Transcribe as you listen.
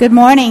Good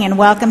morning and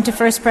welcome to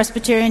First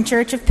Presbyterian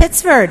Church of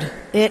Pittsford.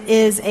 It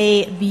is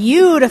a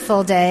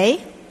beautiful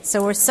day,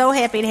 so we're so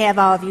happy to have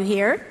all of you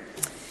here.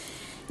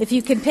 If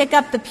you can pick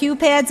up the pew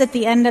pads at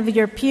the end of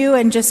your pew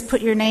and just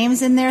put your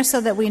names in there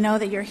so that we know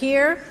that you're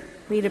here,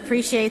 we'd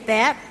appreciate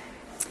that.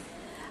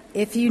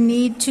 If you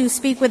need to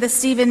speak with a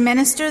Stephen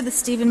minister, the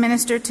Stephen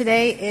minister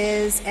today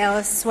is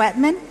Alice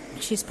Sweatman.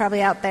 She's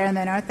probably out there in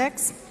the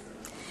narthex.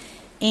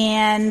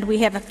 And we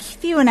have a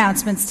few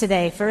announcements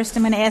today. First,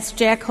 I'm going to ask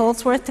Jack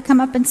Holdsworth to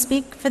come up and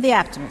speak for the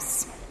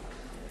Optimists.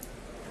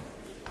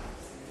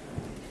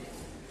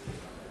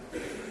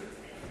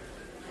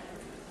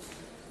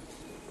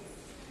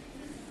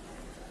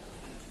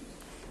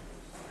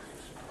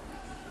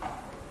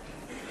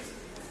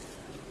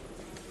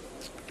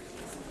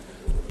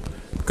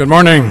 Good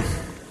morning.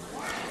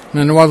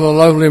 And what a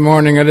lovely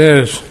morning it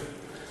is.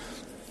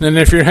 And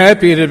if you're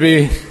happy to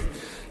be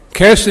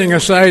casting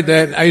aside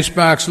that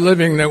icebox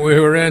living that we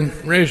were in,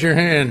 raise your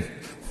hand.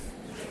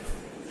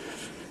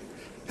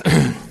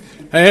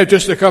 I have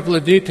just a couple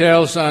of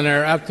details on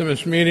our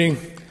Optimist meeting,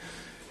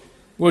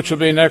 which will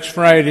be next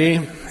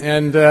Friday,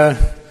 and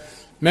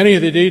many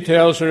of the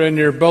details are in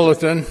your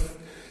bulletin.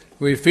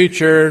 We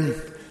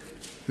feature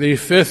the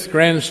fifth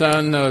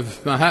grandson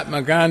of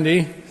Mahatma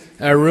Gandhi,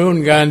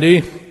 Arun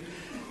Gandhi,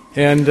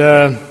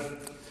 and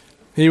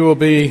he will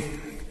be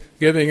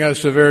giving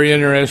us a very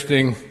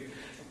interesting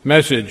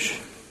message.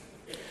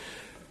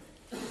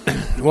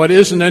 What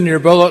isn't in your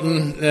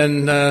bulletin,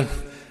 and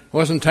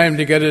wasn't time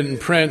to get it in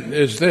print,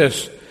 is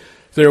this.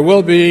 There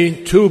will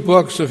be 2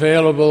 books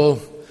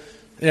available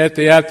at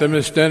the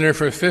Optimist Dinner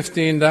for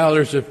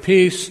 $15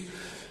 apiece.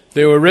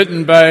 They were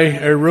written by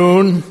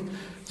Arun.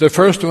 The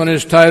first one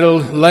is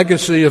titled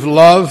Legacy of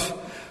Love,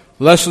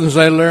 Lessons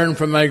I Learned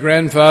from My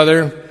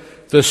Grandfather.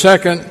 The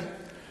second,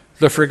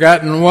 The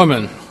Forgotten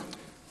Woman,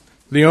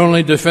 the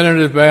only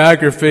definitive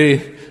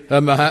biography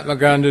of Mahatma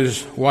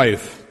Gandhi's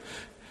wife.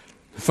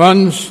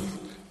 Funds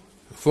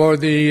for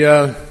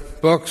the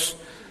books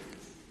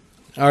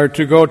are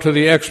to go to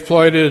the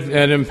exploited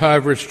and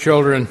impoverished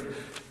children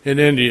in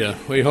India.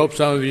 We hope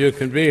some of you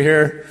can be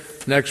here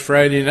next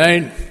Friday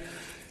night.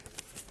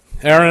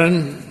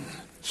 Aaron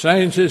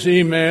signs his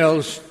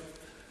emails,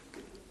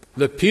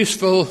 The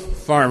Peaceful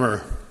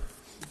Farmer.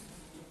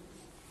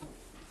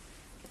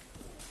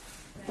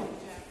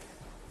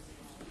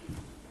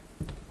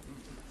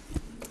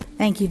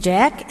 Thank you,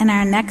 Jack. And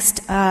our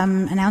next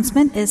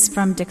announcement is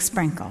from Dick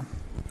Sprinkle.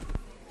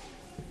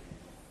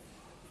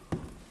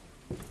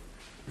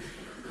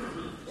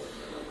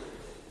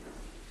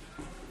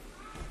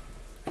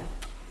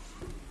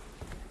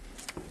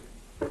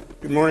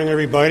 Good morning,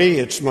 everybody.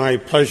 It's my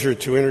pleasure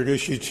to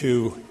introduce you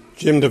to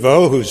Jim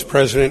DeVoe, who's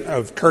president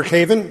of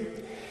Kirkhaven,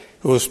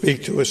 who will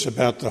speak to us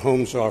about the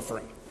Homes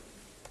Offering.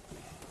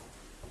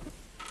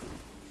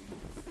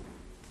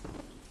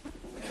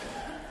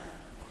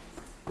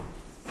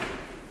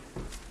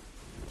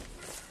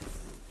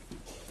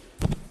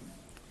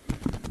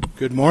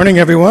 Good morning,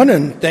 everyone,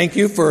 and thank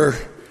you for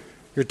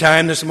your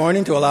time this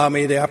morning to allow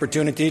me the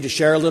opportunity to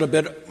share a little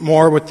bit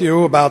more with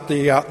you about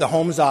the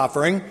Homes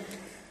Offering.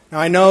 Now,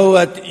 I know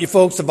that you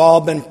folks have all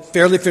been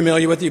fairly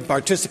familiar with it. You've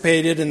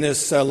participated in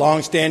this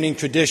long-standing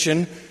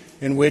tradition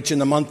in which in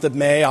the month of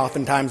May,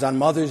 oftentimes on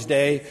Mother's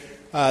Day,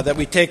 that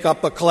we take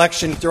up a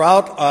collection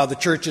throughout the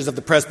churches of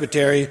the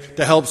Presbytery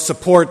to help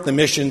support the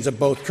missions of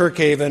both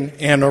Kirkhaven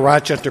and the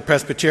Rochester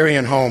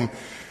Presbyterian Home.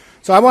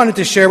 So I wanted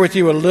to share with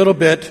you a little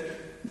bit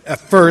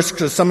at first,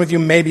 because some of you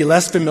may be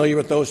less familiar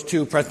with those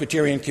 2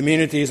 Presbyterian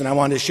communities, and I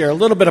wanted to share a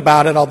little bit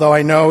about it, although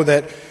I know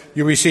that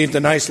you received a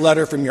nice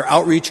letter from your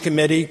outreach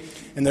committee,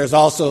 and there's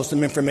also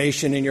some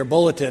information in your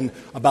bulletin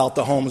about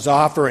the Homes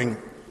Offering.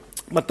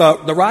 But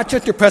the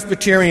Rochester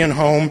Presbyterian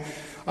Home,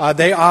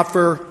 they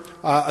offer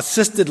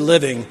assisted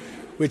living,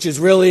 which is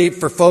really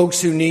for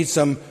folks who need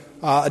some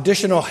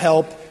additional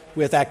help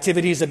with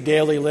activities of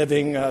daily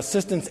living,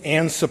 assistance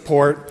and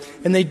support.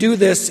 And they do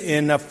this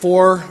in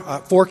four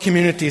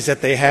communities that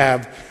they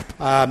have.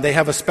 They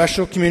have a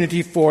special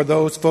community for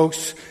those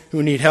folks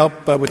who need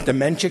help with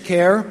dementia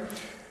care.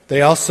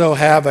 They also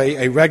have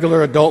a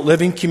regular adult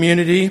living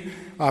community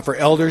for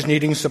elders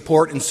needing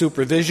support and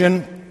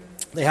supervision.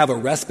 They have a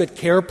respite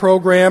care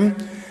program,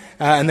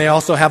 and they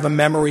also have a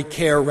memory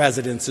care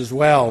residence as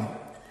well.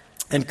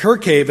 And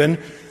Kirkhaven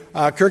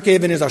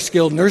is our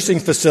skilled nursing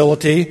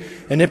facility,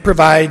 and it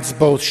provides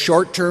both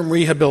short-term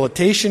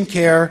rehabilitation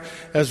care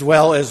as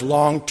well as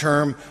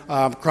long-term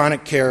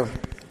chronic care.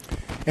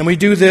 And we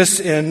do this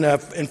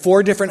in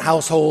 4 different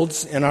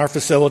households in our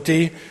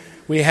facility.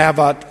 We have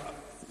a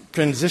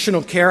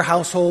transitional care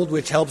household,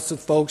 which helps with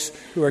folks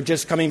who are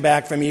just coming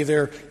back from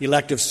either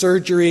elective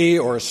surgery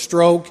or a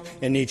stroke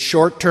and need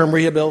short-term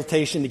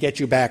rehabilitation to get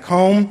you back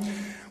home.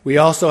 We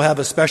also have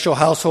a special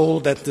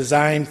household that's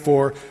designed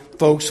for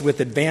folks with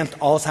advanced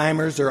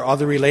Alzheimer's or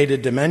other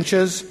related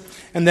dementias.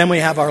 And then we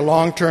have our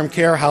long-term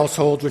care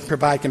households, which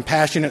provide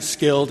compassionate,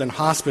 skilled, and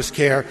hospice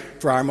care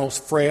for our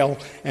most frail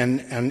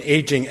and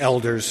aging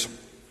elders.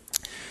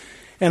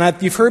 And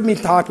if you've heard me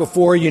talk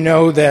before, you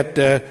know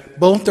that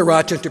both the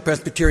Rochester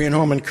Presbyterian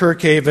Home and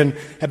Kirkhaven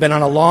have been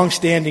on a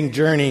long-standing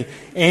journey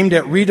aimed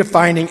at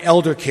redefining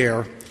elder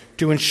care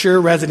to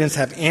ensure residents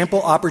have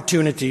ample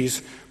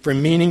opportunities for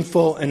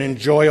meaningful and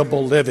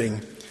enjoyable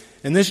living.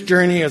 And this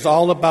journey is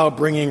all about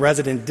bringing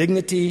resident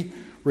dignity,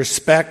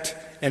 respect,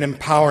 and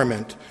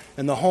empowerment.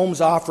 And the Homes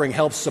Offering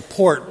helps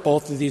support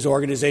both of these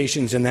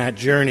organizations in that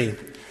journey.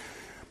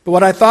 But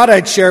what I thought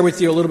I'd share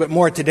with you a little bit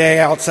more today,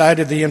 outside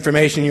of the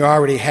information you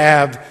already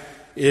have,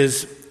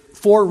 is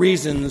 4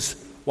 reasons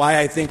why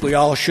I think we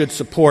all should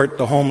support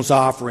the Homes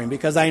Offering.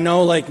 Because I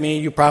know, like me,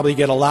 you probably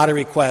get a lot of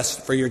requests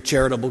for your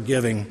charitable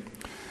giving.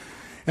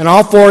 And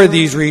all 4 of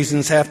these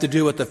reasons have to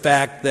do with the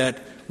fact that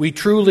we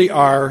truly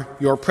are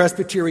your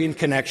Presbyterian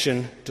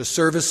connection to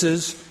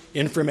services,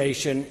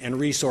 information, and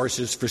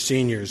resources for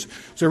seniors.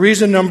 So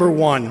reason number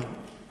 1,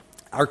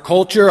 our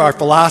culture, our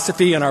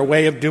philosophy, and our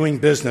way of doing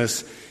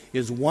business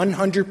is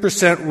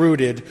 100%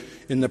 rooted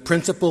in the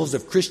principles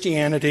of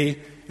Christianity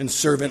and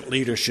servant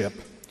leadership.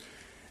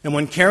 And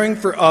when caring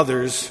for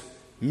others,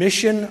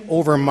 mission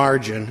over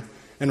margin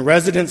and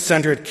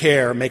resident-centered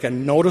care make a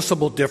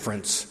noticeable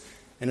difference.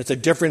 And it's a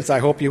difference I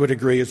hope you would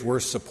agree is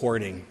worth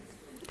supporting.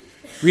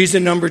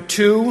 Reason number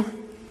 2,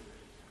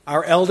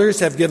 our elders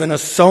have given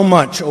us so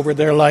much over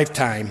their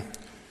lifetime.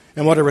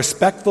 And what a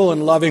respectful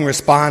and loving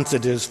response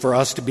it is for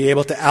us to be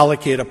able to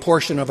allocate a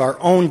portion of our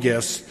own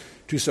gifts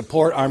to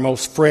support our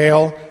most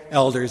frail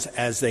elders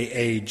as they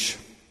age.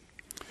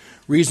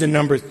 Reason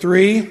number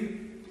 3,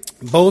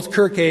 both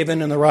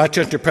Kirkhaven and the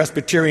Rochester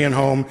Presbyterian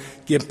Home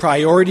give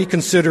priority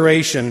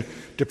consideration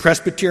to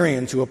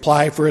Presbyterians who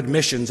apply for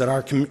admissions at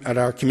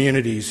our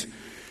communities.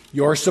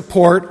 Your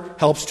support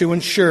helps to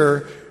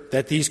ensure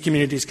that these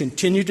communities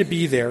continue to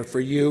be there for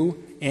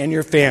you and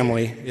your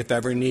family if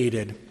ever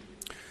needed.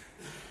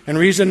 And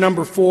reason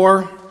number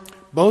 4,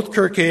 both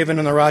Kirkhaven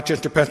and the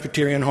Rochester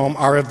Presbyterian Home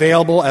are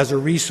available as a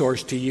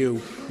resource to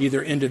you,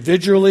 either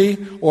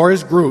individually or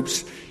as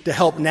groups, to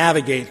help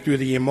navigate through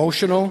the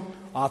emotional,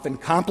 often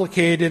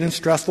complicated and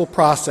stressful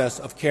process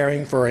of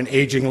caring for an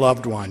aging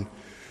loved one.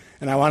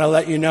 And I want to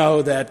let you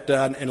know that,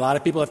 and a lot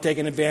of people have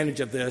taken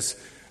advantage of this,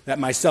 that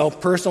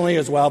myself personally,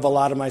 as well as a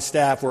lot of my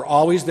staff, we're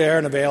always there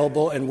and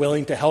available and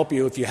willing to help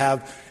you if you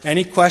have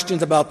any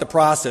questions about the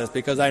process,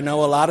 because I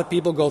know a lot of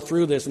people go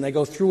through this, and they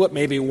go through it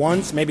maybe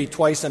once, maybe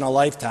twice in a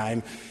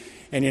lifetime,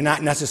 and you're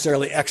not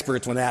necessarily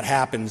experts when that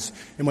happens.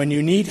 And when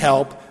you need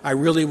help, I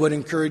really would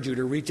encourage you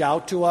to reach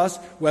out to us.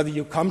 Whether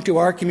you come to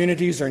our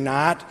communities or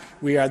not,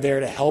 we are there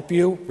to help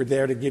you. We're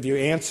there to give you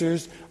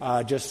answers,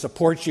 just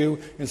support you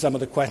in some of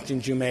the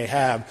questions you may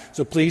have.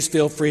 So please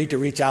feel free to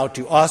reach out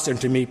to us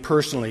and to me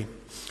personally.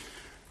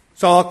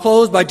 So I'll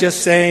close by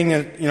just saying,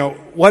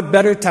 what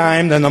better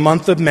time than the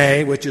month of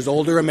May, which is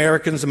Older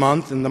Americans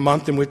Month, and the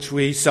month in which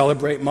we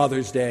celebrate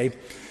Mother's Day,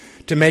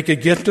 to make a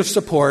gift of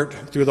support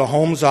through the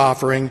Homes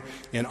Offering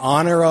in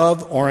honor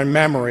of or in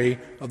memory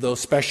of those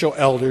special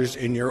elders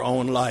in your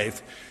own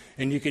life.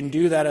 And you can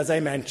do that, as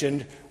I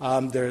mentioned,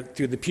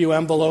 through the pew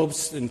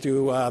envelopes and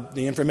through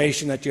the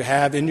information that you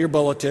have in your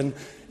bulletin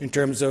in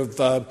terms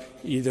of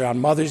either on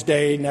Mother's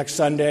Day next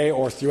Sunday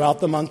or throughout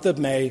the month of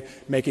May,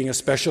 making a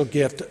special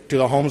gift to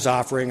the Homes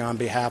Offering on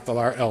behalf of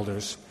our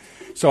elders.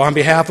 So on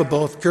behalf of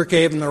both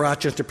Kirkhaven and the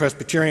Rochester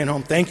Presbyterian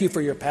Home, thank you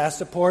for your past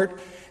support,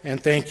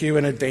 and thank you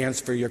in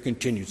advance for your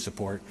continued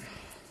support.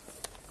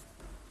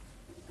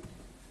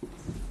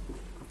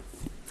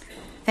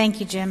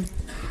 Thank you, Jim.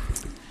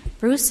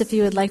 Bruce, if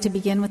you would like to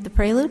begin with the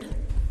prelude.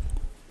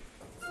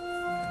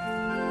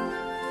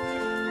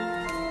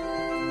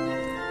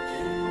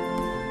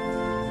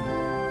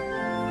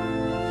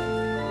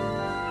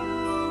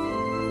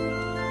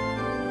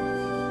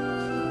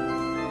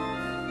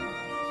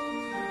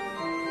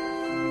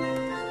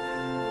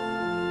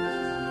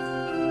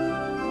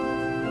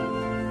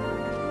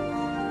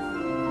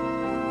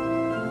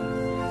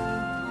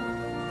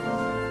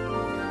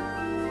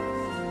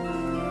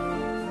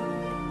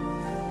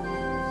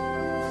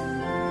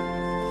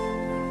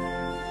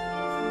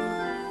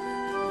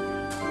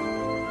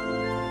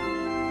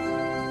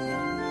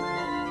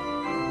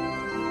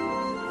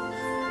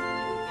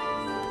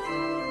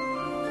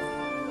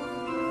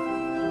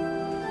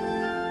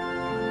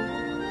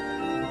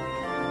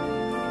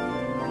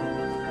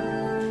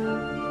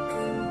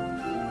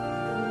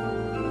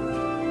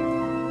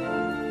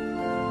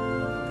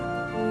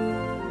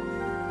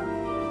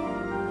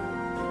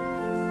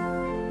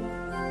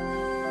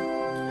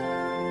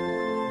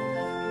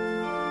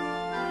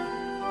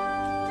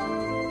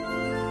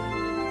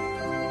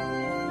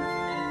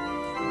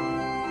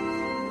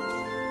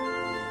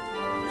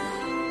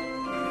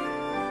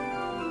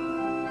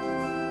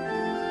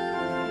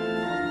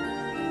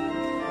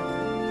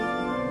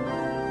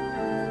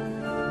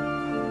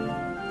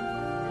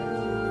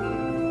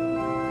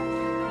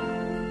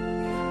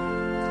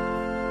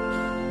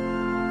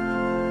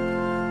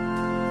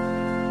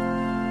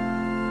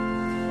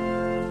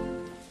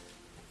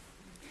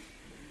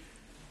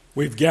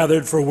 We've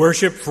gathered for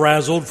worship,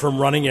 frazzled from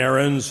running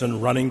errands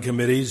and running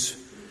committees,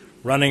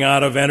 running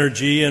out of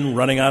energy and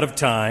running out of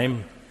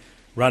time,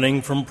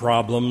 running from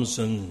problems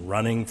and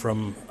running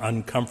from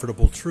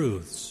uncomfortable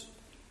truths.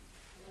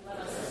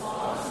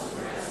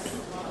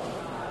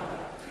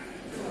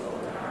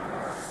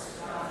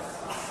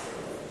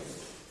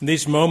 In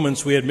these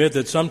moments, we admit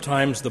that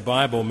sometimes the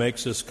Bible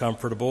makes us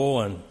comfortable,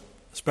 and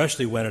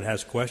especially when it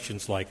has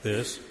questions like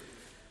this.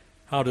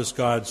 How does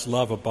God's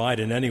love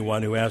abide in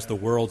anyone who has the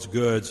world's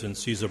goods and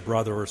sees a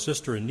brother or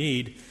sister in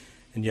need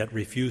and yet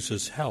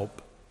refuses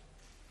help?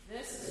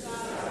 This is not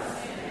our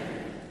sin,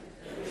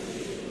 that we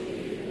should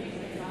believe in the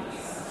name of God's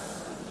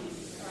Son,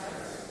 Jesus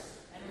Christ,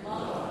 and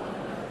love one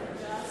another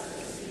just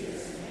as He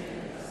has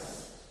commanded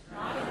us,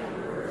 not in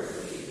word or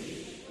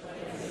speech, but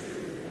in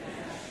truth and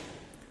action.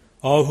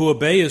 All who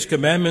obey His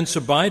commandments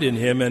abide in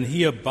Him, and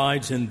He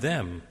abides in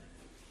them.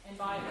 And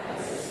by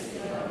this we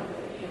know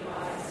that He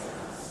abides in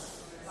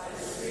us, by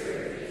the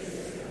Spirit He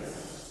is in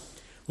us.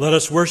 Let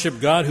us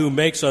worship God who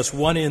makes us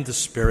one in the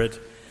Spirit,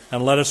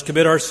 and let us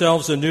commit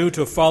ourselves anew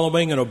to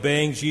following and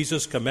obeying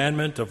Jesus'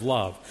 commandment of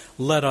love.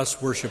 Let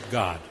us worship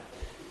God.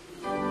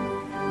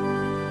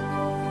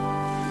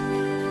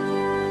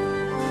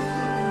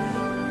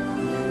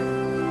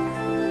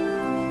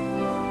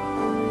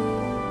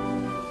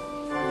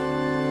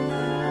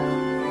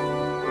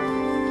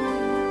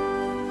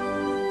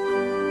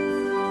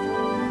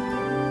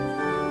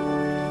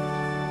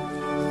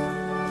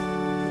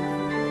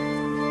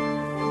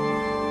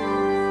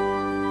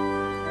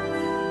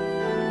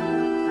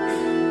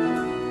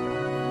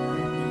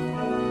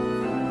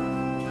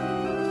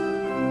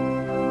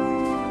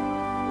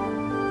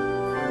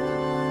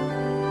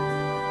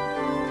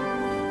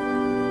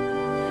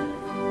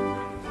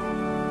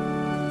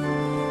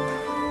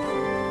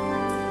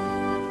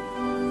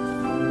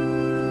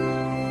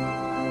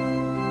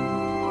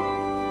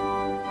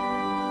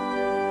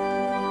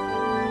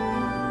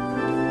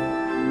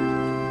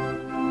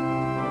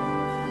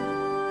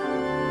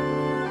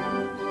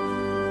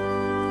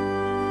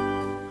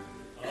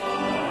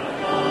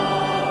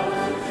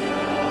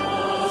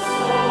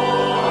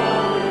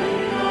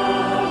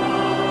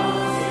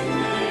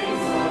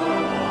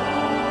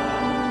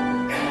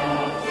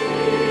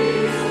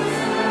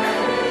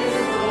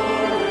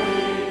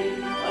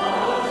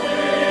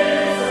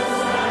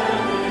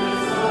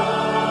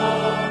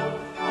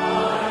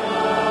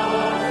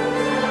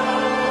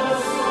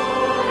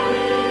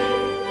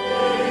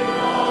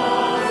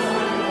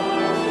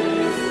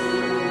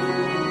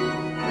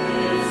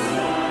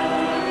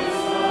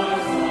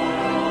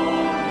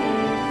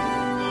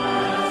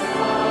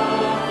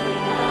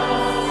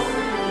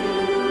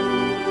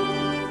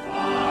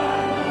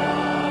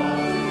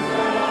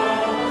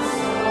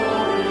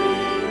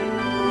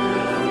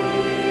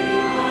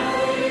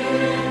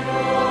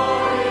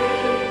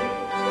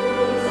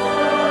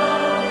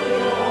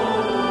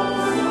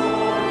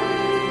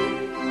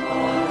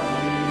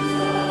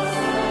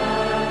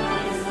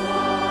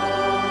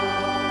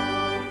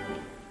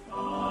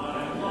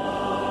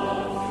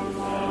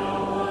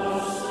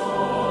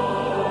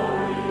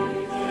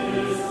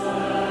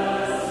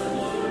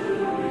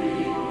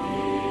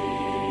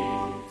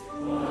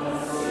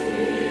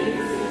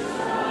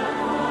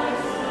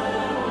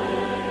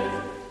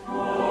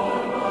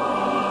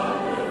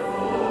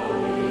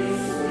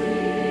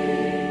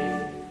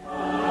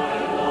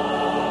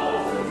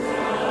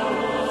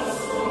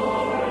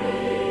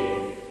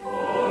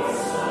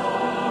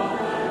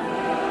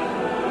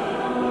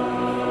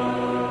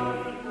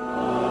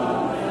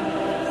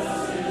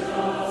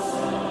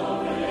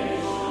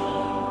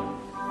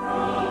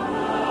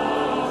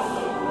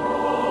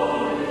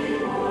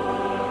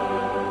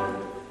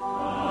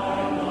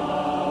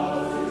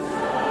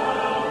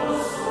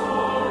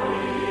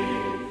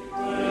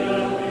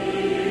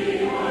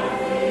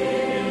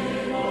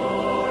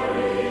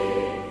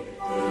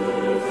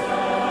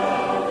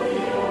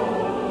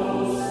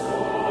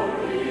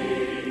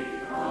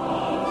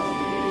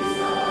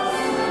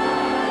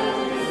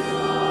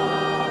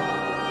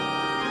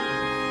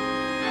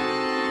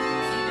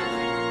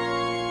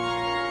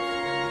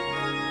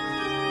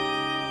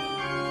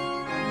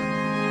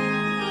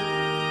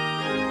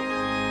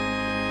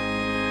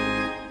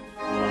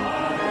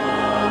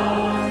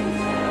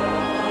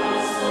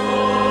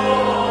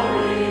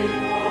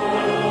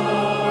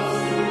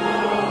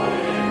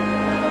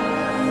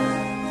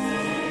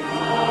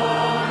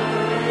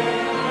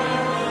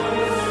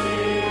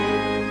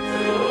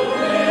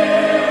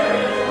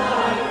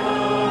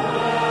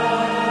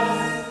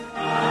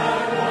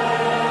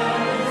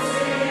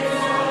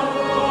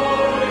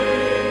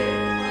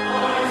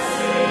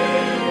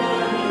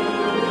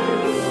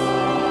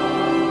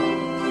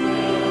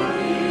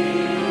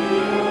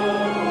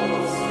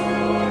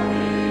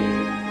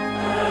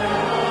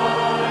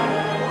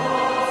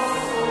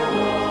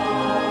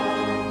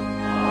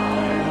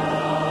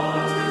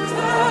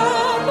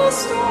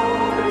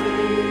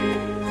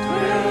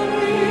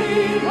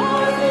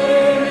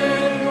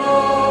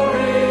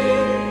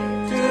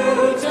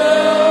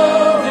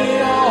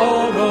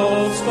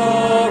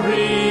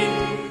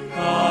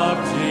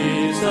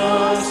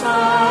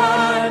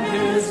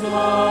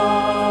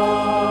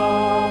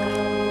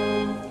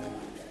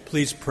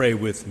 Please pray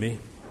with me.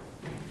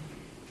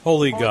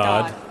 Holy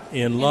God,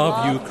 in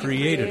love you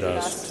created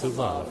us to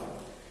love.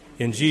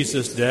 In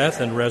Jesus'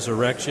 death and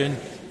resurrection,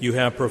 you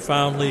have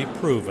profoundly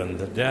proven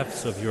the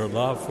depths of your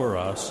love for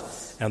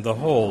us and the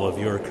whole of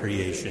your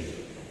creation.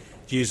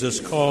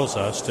 Jesus calls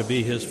us to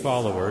be his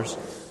followers,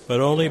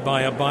 but only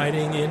by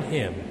abiding in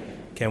him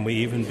can we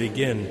even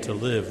begin to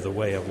live the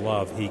way of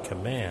love he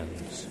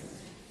commands.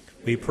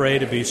 We pray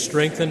to be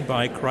strengthened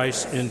by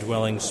Christ's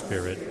indwelling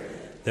Spirit,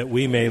 that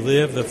we may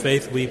live the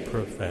faith we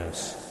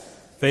profess,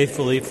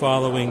 faithfully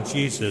following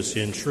Jesus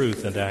in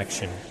truth and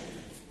action.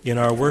 In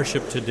our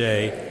worship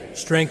today,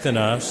 strengthen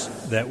us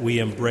that we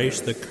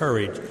embrace the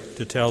courage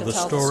to tell the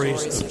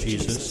stories of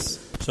Jesus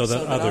so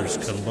that others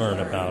can learn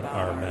about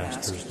our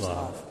Master's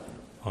love.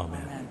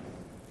 Amen.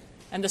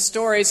 And the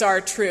stories are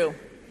true.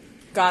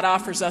 God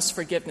offers us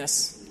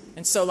forgiveness,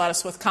 and so let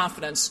us with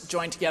confidence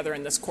join together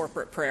in this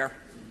corporate prayer.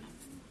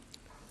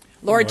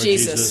 Lord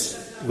Jesus,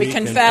 we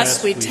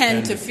confess we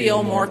tend to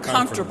feel more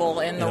comfortable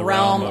in the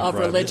realm of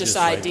religious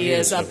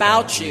ideas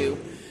about you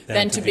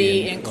than to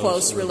be in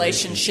close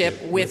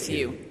relationship with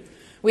you.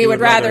 We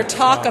would rather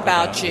talk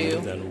about you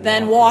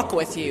than walk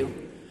with you,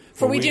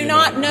 for we do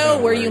not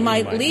know where you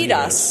might lead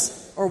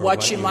us or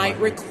what you might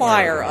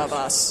require of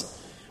us.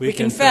 We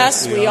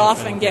confess we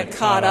often get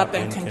caught up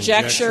in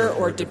conjecture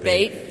or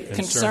debate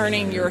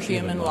concerning your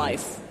human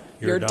life,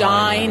 your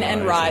dying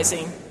and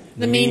rising,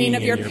 the meaning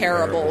of your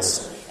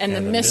parables, and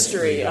the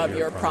mystery of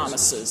your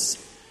promises.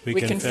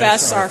 We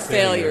confess our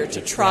failure to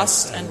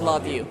trust and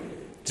love you,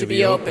 to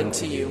be open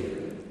to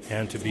you,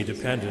 and to be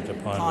dependent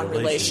upon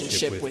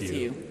relationship with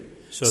you,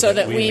 so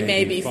that we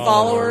may be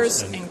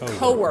followers and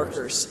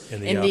co-workers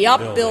in the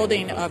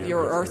upbuilding of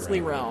your earthly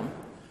realm.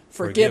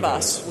 Forgive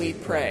us, we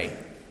pray.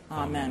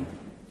 Amen.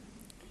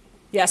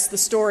 Yes, the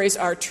stories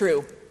are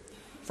true.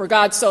 For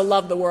God so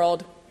loved the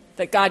world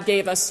that God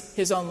gave us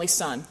his only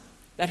Son,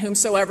 that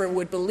whomsoever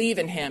would believe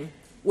in him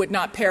would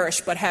not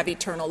perish but have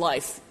eternal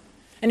life.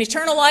 And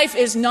eternal life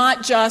is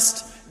not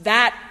just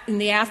that in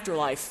the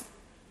afterlife.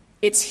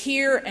 It's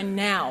here and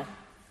now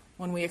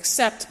when we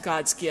accept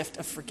God's gift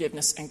of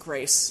forgiveness and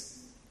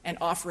grace and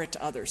offer it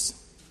to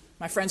others.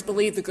 My friends,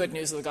 believe the good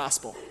news of the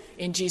gospel.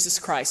 In Jesus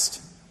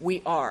Christ,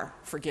 we are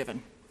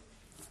forgiven.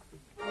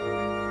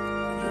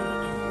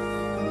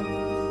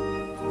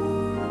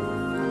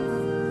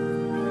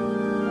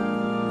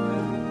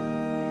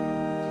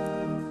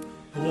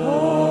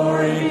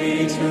 Glory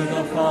be to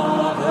the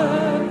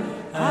Father,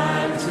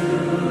 and to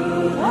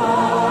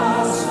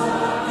the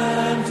Son,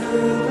 and to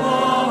the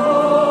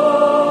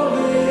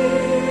Holy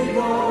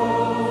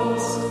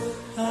Ghost,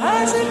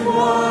 as it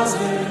was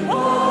in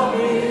the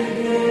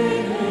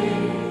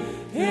beginning,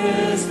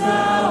 is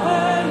now,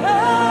 and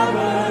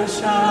ever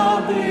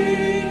shall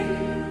be,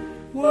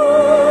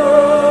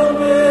 world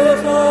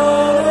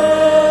without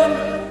end.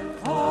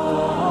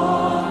 Amen.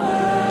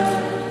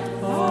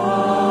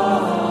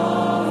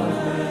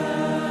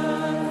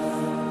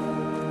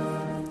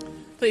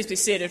 Please be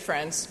seated,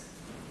 friends.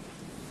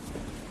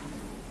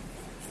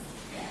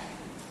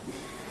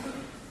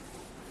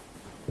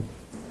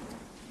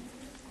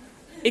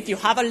 If you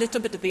have a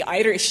little bit of the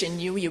Irish in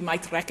you, you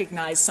might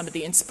recognize some of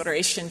the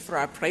inspiration for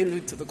our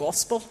prelude to the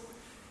gospel,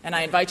 and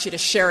I invite you to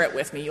share it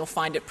with me. You'll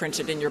find it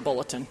printed in your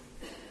bulletin.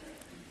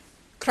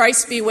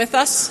 Christ be with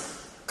us,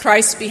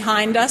 Christ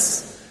behind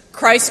us,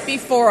 Christ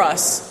before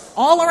us,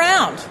 all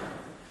around.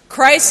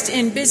 Christ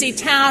in busy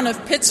town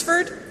of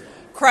Pittsford,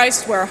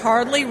 Christ where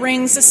hardly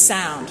rings a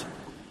sound.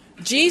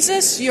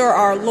 Jesus, you're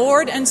our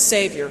Lord and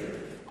Savior.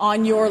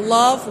 On your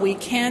love we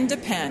can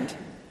depend.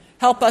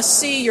 Help us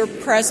see your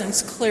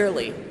presence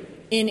clearly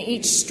in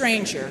each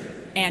stranger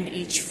and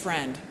each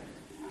friend.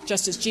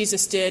 Just as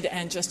Jesus did,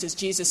 and just as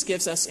Jesus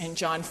gives us in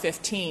John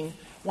 15,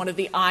 one of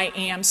the I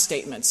am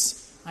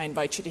statements. I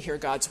invite you to hear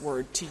God's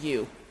word to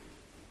you.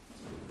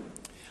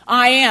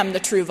 I am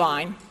the true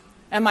vine,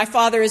 and my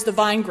Father is the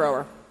vine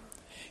grower.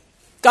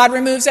 God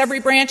removes every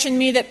branch in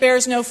me that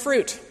bears no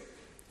fruit.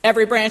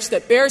 Every branch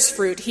that bears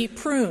fruit, he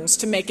prunes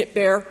to make it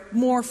bear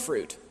more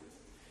fruit.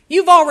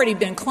 You've already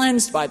been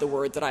cleansed by the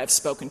word that I have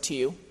spoken to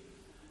you.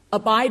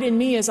 Abide in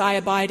me as I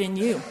abide in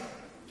you.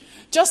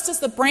 Just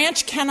as the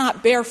branch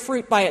cannot bear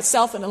fruit by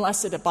itself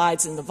unless it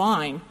abides in the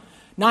vine,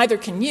 neither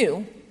can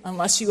you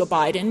unless you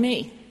abide in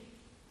me.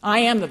 I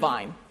am the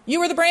vine.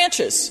 You are the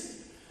branches.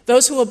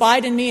 Those who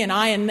abide in me and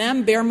I in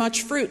them bear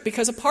much fruit,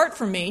 because apart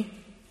from me,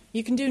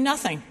 you can do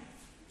nothing.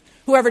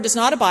 Whoever does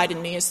not abide in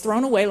me is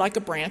thrown away like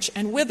a branch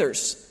and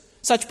withers.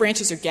 Such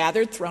branches are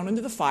gathered, thrown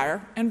into the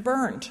fire, and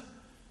burned.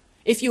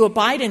 If you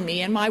abide in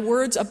me and my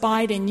words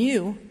abide in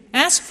you,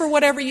 ask for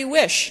whatever you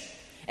wish,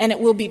 and it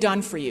will be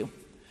done for you.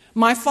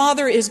 My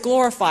Father is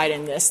glorified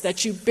in this,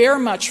 that you bear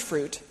much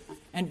fruit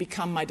and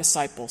become my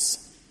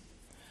disciples.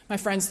 My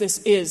friends, this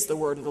is the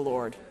word of the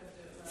Lord.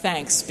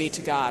 Thanks be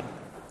to God.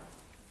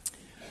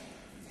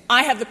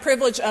 I have the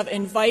privilege of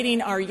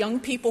inviting our young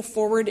people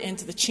forward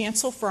into the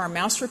chancel for our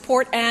Mouse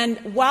Report. And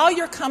while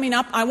you're coming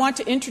up, I want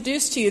to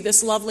introduce to you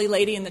this lovely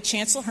lady in the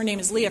chancel. Her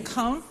name is Leah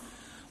Cohn.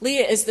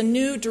 Leah is the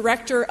new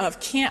director of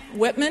Camp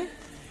Whitman.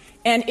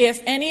 And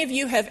if any of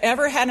you have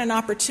ever had an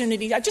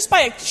opportunity, just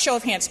by a show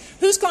of hands,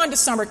 who's gone to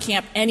summer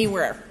camp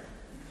anywhere?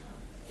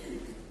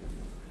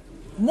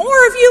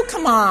 More of you,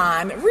 come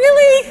on.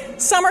 Really?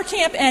 Summer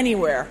camp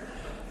anywhere.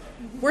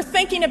 We're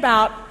thinking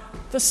about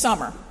the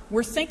summer.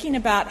 We're thinking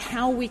about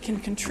how we can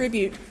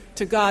contribute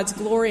to God's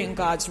glory and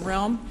God's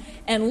realm.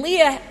 And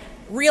Leah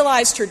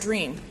realized her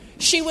dream.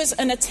 She was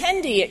an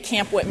attendee at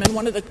Camp Whitman,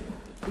 one of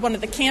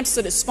the camps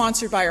that is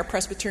sponsored by our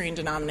Presbyterian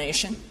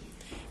denomination.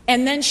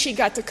 And then she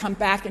got to come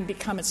back and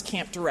become its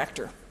camp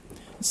director.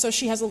 So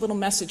she has a little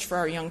message for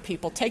our young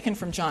people, taken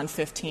from John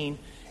 15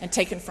 and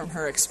taken from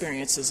her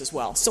experiences as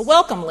well. So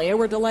welcome, Leah.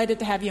 We're delighted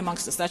to have you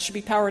amongst us. That should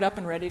be powered up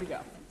and ready to go.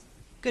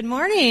 Good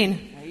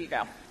morning. There you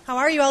go. How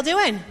are you all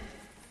doing?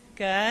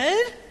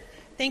 Good.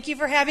 Thank you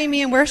for having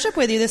me in worship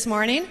with you this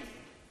morning.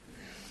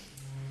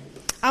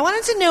 I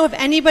wanted to know if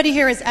anybody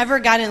here has ever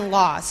gotten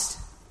lost.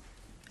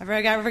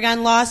 Ever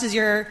gotten lost? Has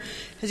your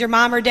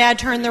mom or dad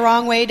turned the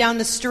wrong way down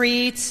the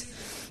street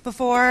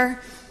before?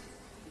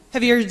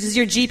 Has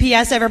your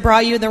GPS ever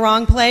brought you to the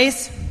wrong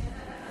place?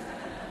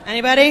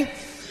 Anybody?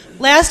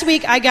 Last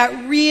week I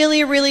got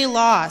really, really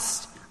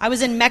lost. I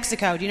was in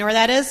Mexico. Do you know where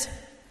that is?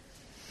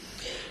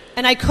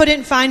 And I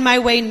couldn't find my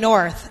way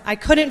north. I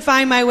couldn't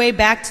find my way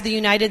back to the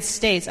United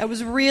States. I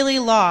was really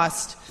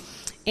lost.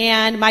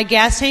 And my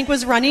gas tank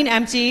was running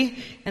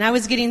empty, and I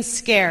was getting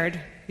scared.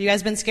 Have you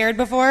guys been scared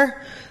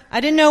before? I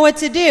didn't know what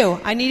to do.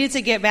 I needed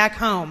to get back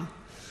home.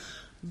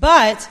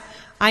 But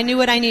I knew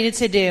what I needed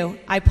to do.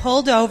 I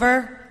pulled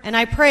over, and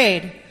I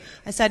prayed.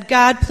 I said,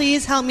 God,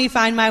 please help me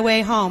find my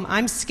way home.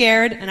 I'm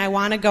scared, and I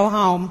want to go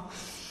home.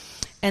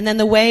 And then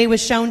the way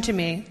was shown to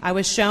me. I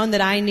was shown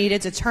that I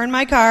needed to turn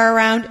my car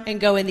around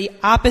and go in the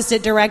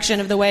opposite direction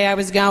of the way I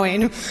was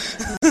going.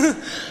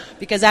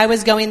 Because I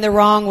was going the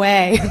wrong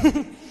way.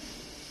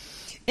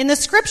 In the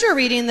scripture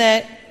reading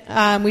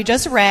that we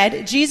just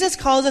read, Jesus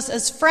calls us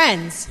as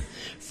friends.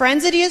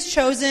 Friends that he has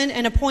chosen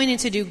and appointed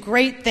to do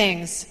great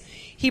things.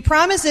 He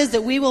promises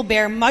that we will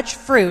bear much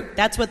fruit.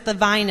 That's what the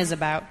vine is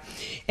about.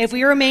 If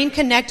we remain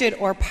connected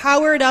or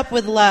powered up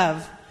with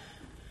love.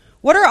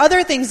 What are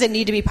other things that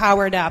need to be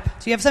powered up?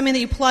 Do you have something that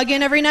you plug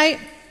in every night?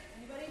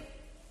 Anybody?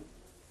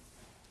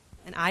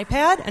 An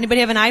iPad?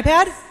 Anybody have an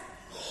iPad?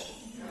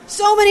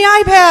 So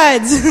many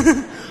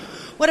iPads!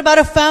 What about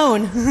a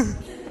phone?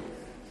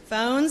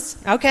 Phones?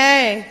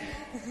 Okay.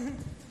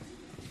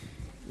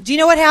 Do you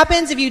know what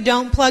happens if you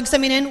don't plug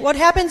something in? What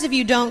happens if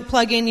you don't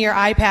plug in your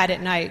iPad at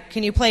night?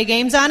 Can you play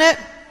games on it?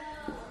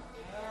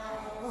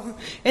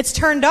 It's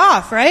turned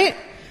off, right?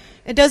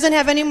 It doesn't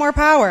have any more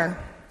power.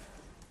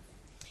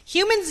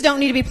 Humans don't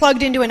need to be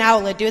plugged into an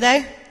outlet, do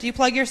they? Do you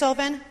plug yourself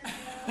in?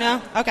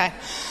 No? Okay.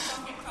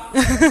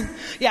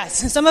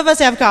 Yes, some of us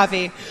have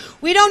coffee.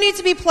 We don't need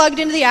to be plugged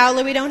into the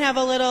outlet. We don't have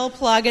a little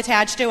plug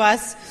attached to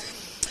us.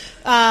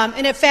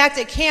 And in fact,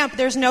 at camp,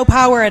 there's no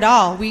power at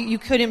all. You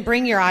couldn't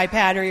bring your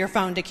iPad or your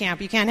phone to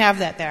camp. You can't have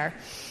that there.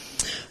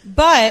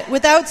 But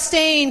without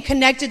staying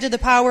connected to the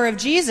power of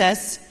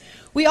Jesus,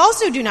 we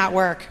also do not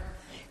work.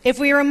 If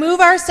we remove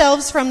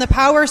ourselves from the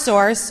power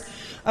source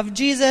of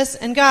Jesus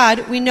and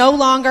God, we no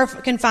longer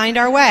can find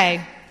our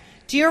way.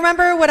 Do you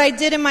remember what I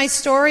did in my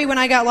story when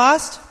I got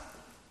lost?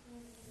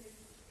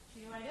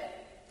 You know what I did?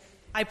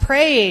 I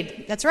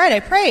prayed. That's right, I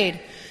prayed.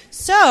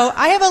 So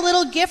I have a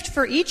little gift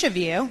for each of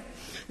you.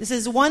 This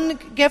is one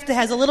gift that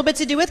has a little bit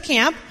to do with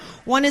camp.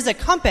 One is a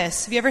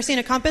compass. Have you ever seen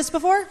a compass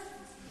before?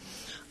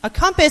 A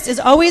compass is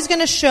always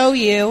going to show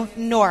you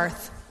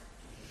north.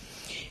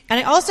 And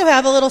I also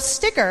have a little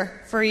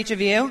sticker for each of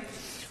you,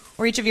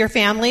 or each of your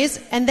families,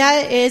 and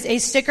that is a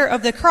sticker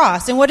of the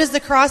cross. And what does the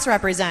cross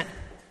represent?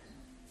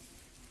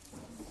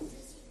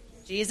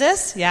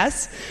 Jesus,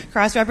 yes.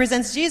 Cross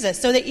represents Jesus.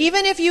 So that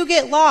even if you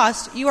get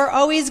lost, you are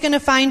always going to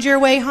find your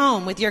way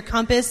home with your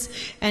compass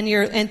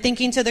and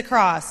thinking to the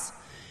cross.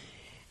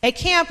 At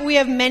camp, we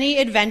have many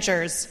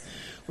adventures.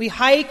 We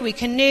hike, we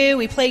canoe,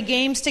 we play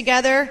games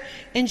together,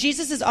 and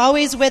Jesus is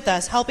always with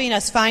us, helping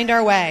us find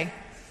our way.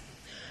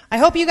 I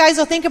hope you guys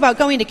will think about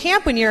going to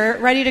camp when you're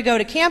ready to go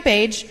to Camp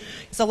Age.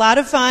 It's a lot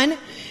of fun,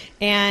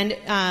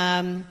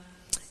 and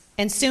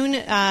soon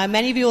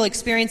many of you will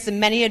experience the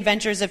many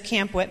adventures of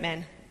Camp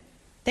Whitman.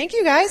 Thank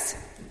you, guys.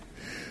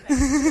 We're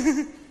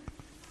going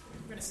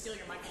to steal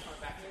your microphone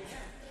back.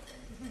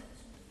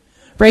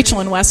 Rachel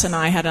and Wes and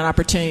I had an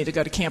opportunity to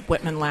go to Camp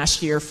Whitman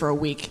last year for a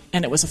week,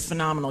 and it was a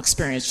phenomenal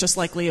experience, just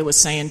like Leah was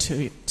saying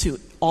to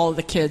all of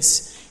the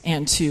kids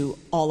and to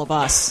all of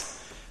us.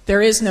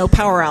 There is no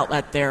power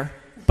outlet there,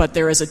 but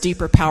there is a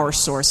deeper power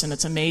source, and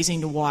it's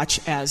amazing to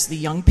watch as the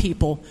young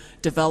people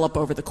develop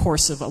over the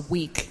course of a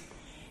week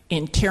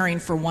in caring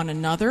for one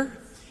another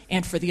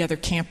and for the other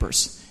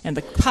campers. And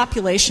the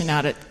population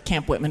out at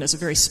Camp Whitman is a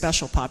very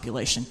special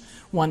population,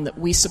 one that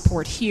we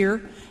support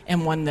here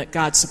and one that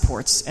God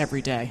supports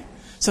every day.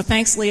 So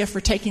thanks, Leah,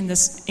 for taking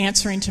this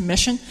answering to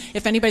mission.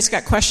 If anybody's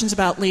got questions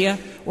about Leah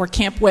or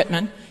Camp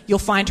Whitman, you'll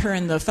find her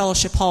in the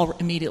fellowship hall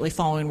immediately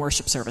following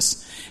worship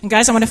service. And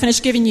guys, I want to finish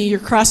giving you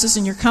your crosses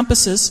and your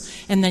compasses,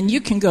 and then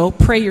you can go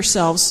pray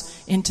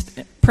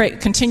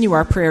continue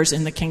our prayers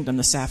in the kingdom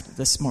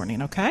this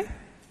morning, okay?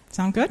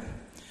 Sound good?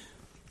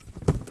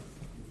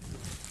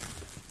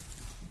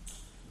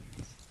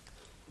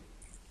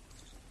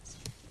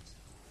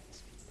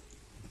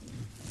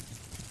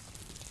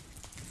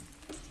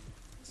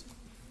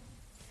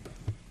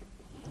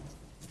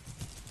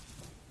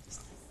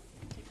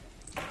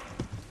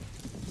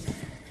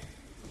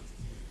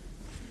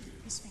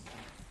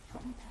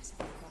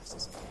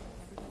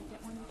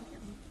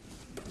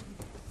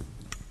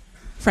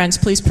 Friends,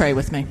 please pray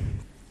with me.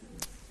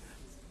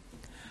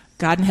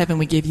 God in heaven,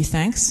 we give you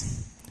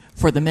thanks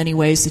for the many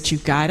ways that you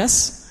guide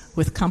us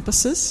with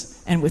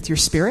compasses and with your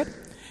Spirit.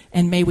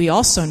 And may we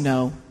also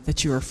know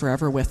that you are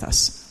forever with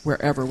us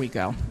wherever we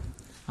go.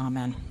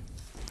 Amen.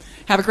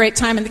 Have a great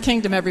time in the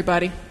kingdom,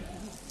 everybody.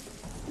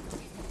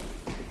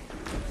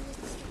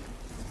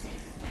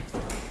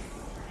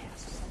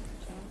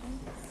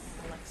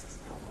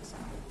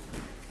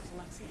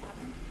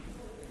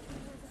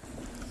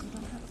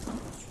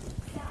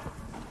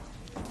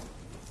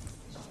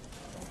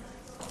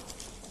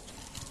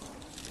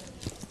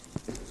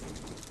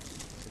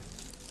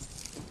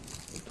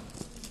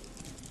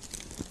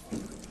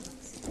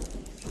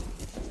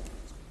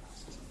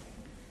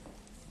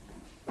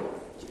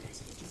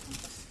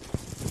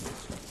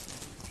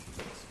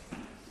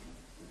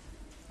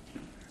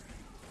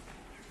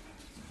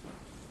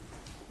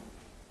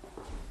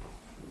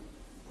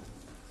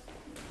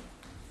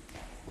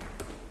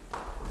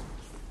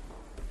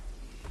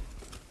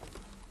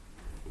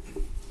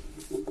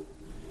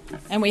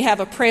 And we have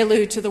a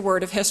prelude to the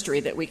word of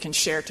history that we can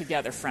share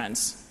together,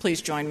 friends.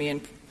 Please join me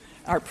in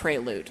our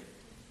prelude.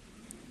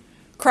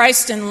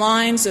 Christ in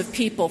lines of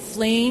people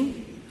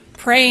fleeing,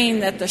 praying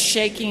that the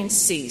shaking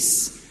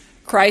cease.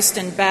 Christ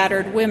in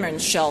battered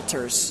women's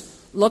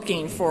shelters,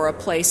 looking for a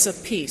place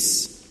of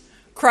peace.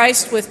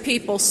 Christ with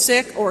people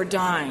sick or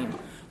dying,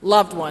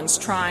 loved ones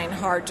trying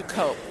hard to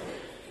cope.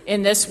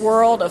 In this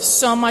world of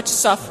so much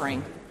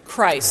suffering,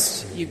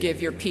 Christ, you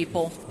give your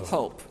people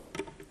hope.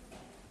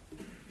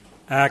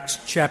 Acts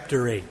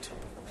chapter 8.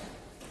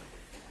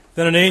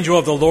 Then an angel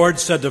of the Lord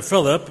said to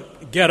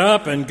Philip, "Get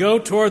up and go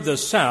toward the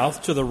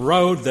south to the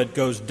road that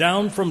goes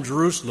down from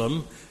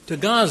Jerusalem to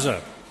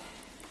Gaza.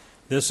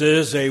 This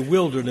is a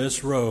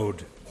wilderness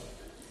road."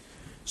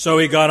 So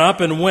he got up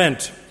and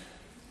went.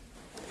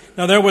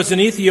 Now there was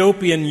an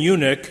Ethiopian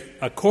eunuch,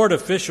 a court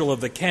official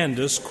of the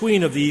Candace,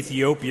 queen of the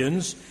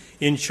Ethiopians,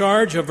 in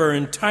charge of her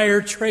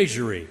entire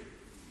treasury.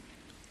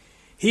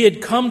 He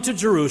had come to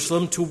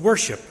Jerusalem to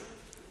worship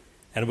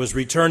and was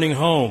returning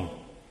home,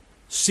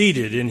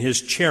 seated in his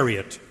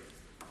chariot.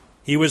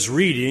 He was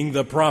reading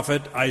the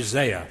prophet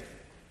Isaiah.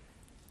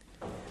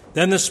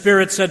 Then the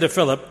Spirit said to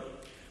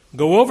Philip,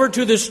 "Go over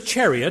to this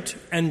chariot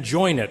and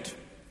join it."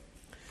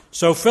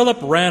 So Philip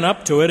ran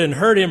up to it and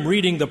heard him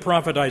reading the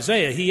prophet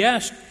Isaiah. He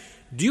asked,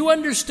 "Do you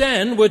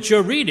understand what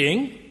you're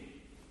reading?"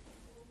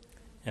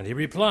 And he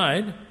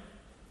replied,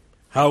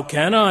 "How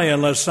can I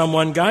unless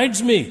someone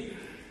guides me?"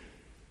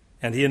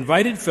 And he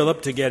invited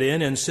Philip to get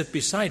in and sit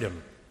beside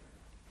him.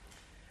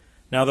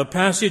 Now the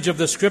passage of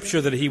the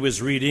scripture that he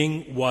was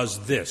reading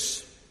was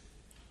this: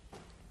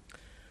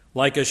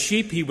 "Like a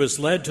sheep he was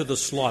led to the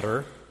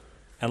slaughter,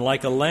 and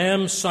like a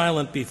lamb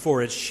silent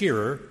before its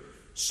shearer,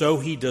 so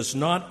he does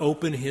not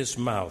open his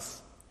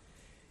mouth.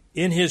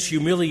 In his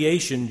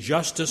humiliation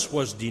justice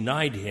was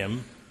denied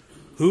him.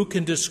 Who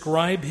can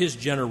describe his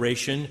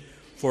generation?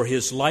 For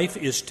his life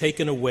is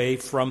taken away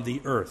from the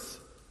earth."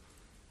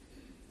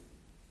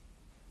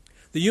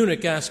 The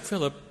eunuch asked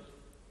Philip,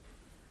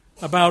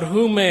 "About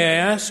whom, may I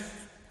ask,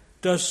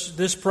 does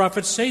this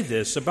prophet say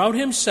this? About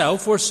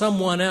himself or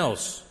someone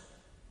else?"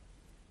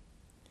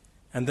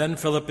 And then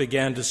Philip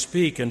began to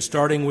speak, and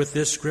starting with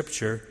this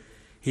scripture,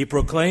 he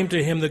proclaimed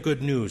to him the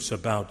good news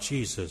about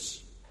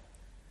Jesus.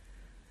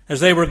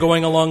 As they were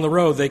going along the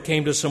road, they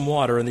came to some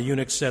water, and the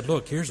eunuch said,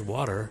 "Look, here's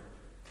water.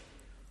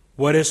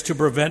 What is to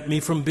prevent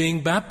me from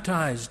being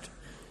baptized?"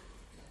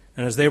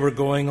 And as they were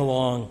going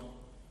along,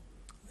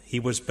 he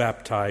was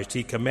baptized.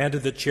 He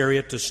commanded the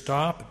chariot to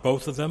stop,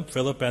 both of them,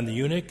 Philip and the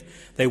eunuch.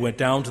 They went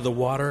down to the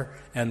water,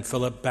 and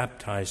Philip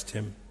baptized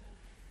him.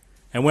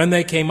 And when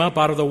they came up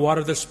out of the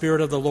water, the Spirit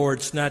of the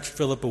Lord snatched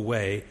Philip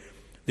away.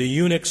 The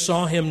eunuch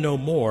saw him no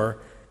more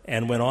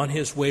and went on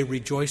his way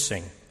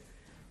rejoicing.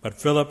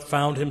 But Philip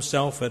found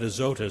himself at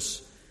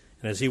Azotus,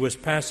 and as he was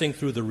passing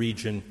through the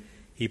region,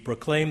 he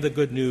proclaimed the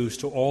good news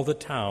to all the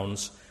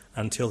towns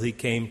until he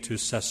came to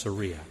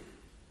Caesarea.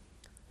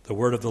 The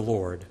word of the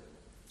Lord.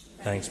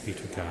 Thanks be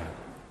to God.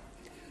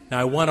 Now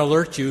I want to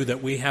alert you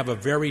that we have a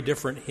very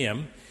different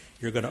hymn.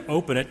 You're going to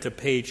open it to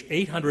page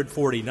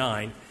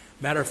 849.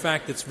 Matter of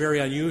fact, it's very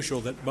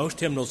unusual that most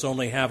hymnals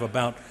only have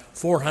about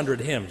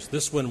 400 hymns.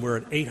 This one we're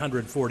at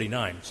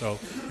 849, so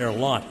there are a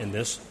lot in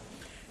this.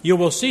 You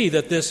will see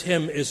that this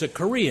hymn is a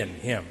Korean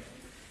hymn.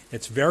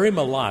 It's very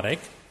melodic,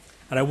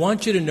 and I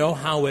want you to know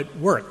how it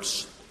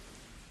works.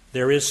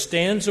 There is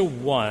stanza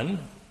 1,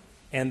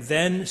 and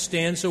then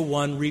stanza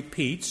 1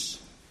 repeats,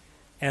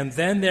 and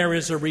then there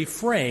is a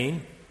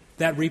refrain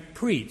that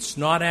repeats,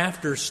 not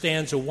after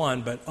stanza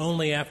 1, but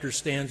only after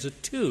stanza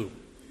 2.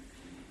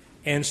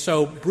 And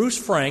so Bruce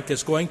Frank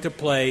is going to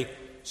play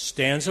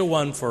stanza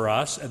 1 for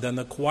us, and then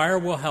the choir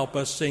will help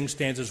us sing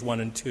stanzas 1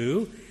 and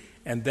 2,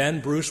 and then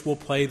Bruce will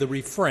play the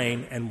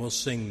refrain, and we'll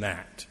sing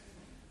that.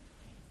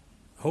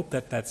 I hope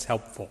that that's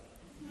helpful.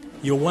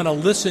 You'll want to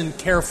listen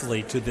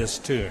carefully to this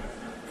tune.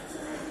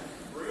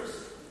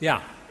 Bruce?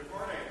 Yeah. Good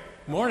morning.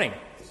 Morning.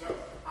 So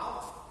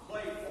I'll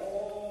play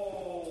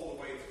all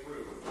the way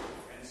through,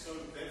 and so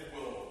then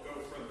we'll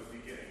go from the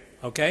beginning.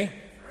 Okay.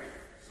 All right.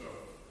 So,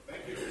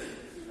 thank you.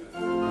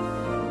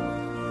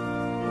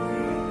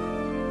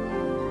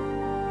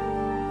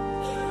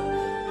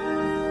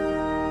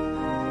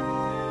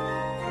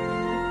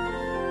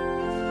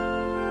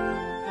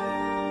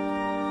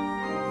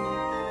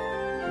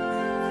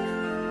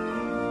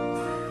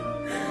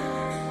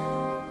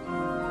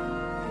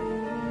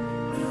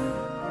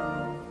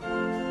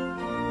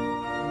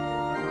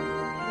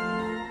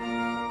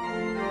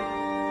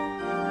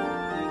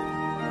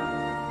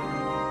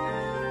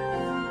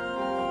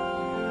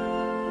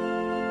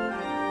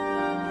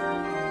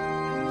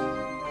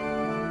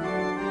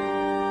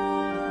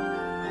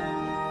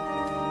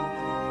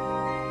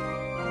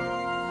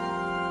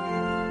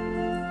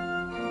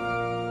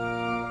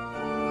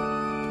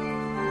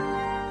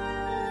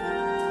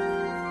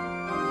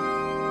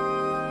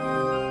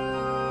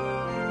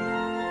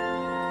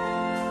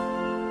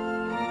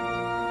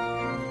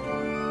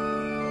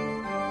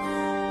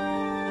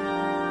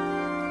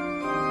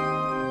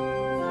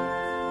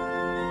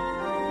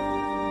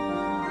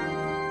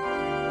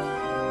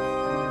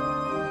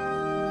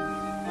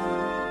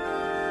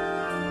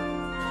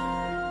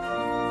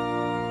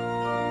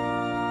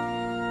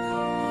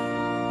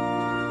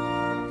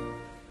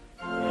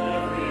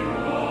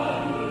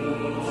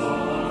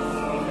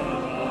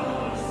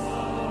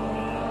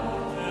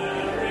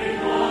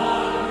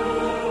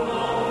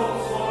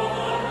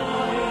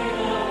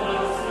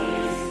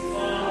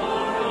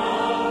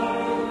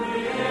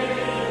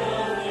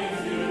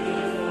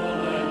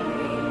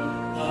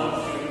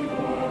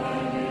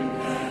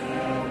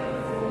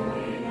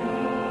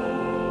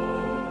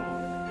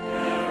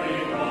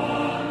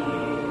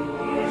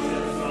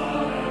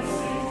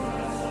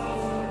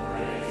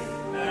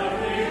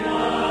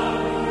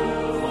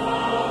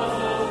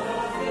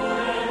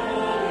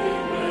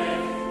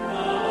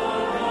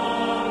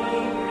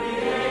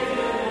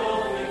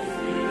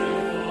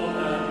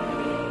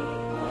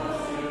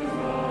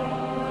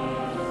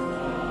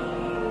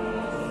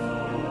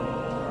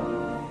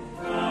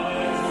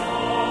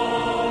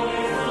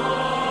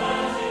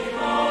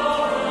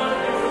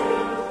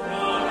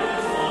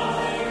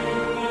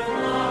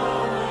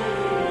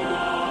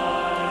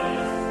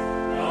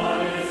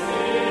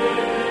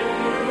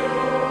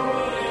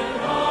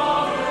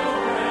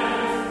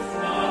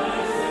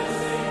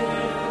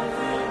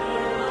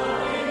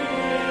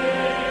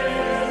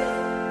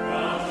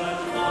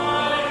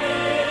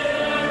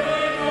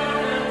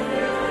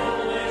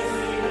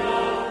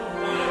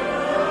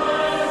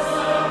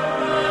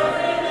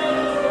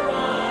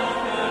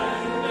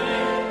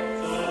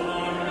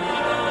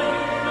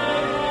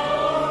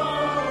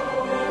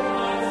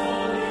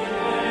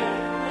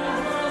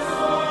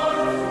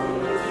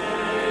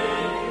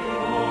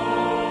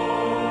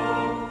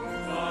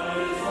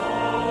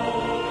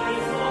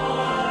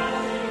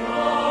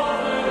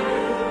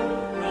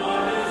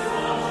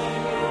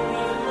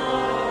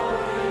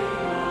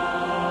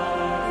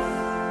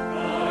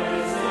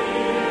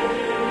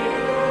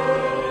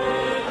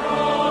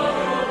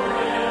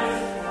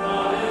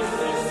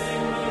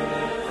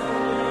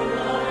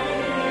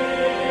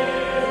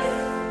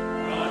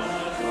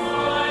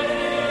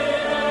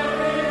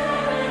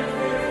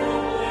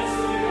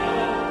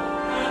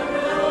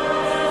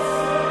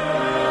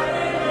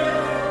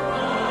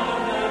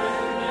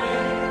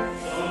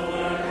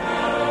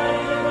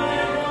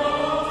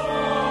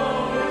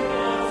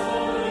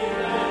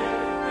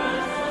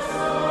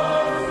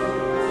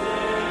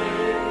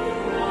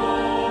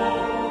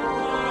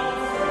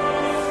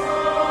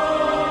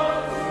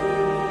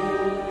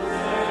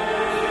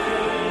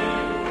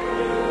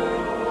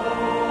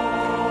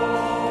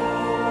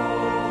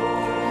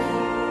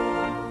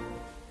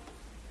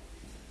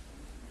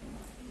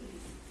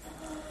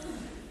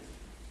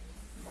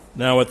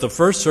 Now, at the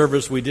first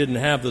service, we didn't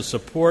have the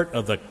support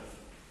of the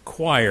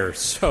choir,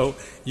 so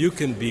you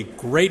can be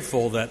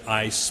grateful that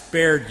I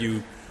spared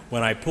you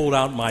when I pulled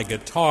out my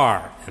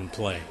guitar and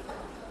played.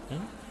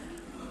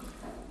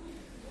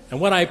 And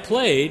what I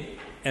played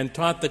and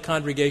taught the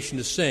congregation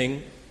to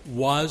sing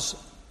was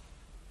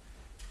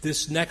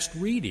this next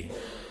reading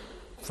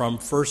from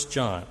 1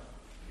 John.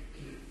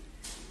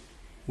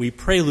 We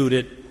prelude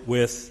it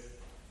with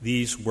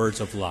these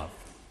words of love,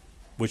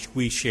 which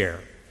we share.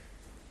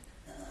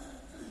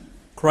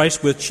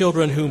 Christ with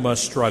children who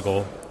must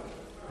struggle,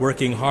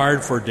 working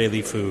hard for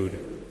daily food.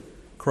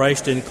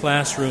 Christ in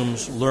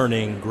classrooms,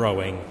 learning,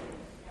 growing,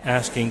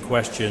 asking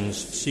questions,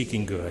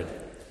 seeking good.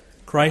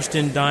 Christ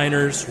in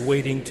diners,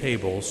 waiting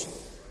tables.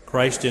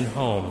 Christ in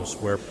homes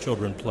where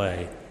children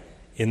play.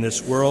 In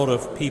this world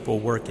of people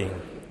working,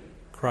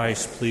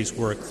 Christ, please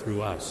work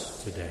through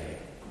us today.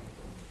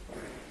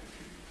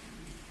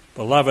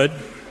 Beloved,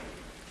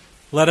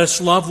 let us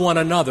love one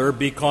another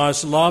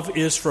because love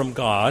is from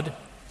God.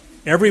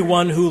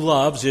 Everyone who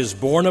loves is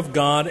born of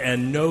God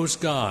and knows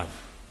God.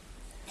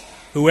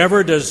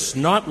 Whoever does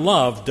not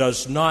love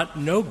does not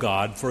know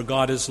God, for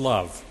God is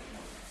love.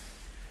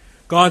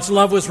 God's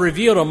love was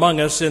revealed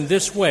among us in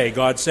this way.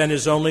 God sent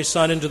his only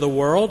Son into the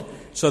world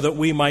so that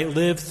we might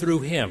live through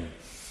him.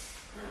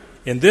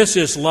 In this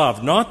is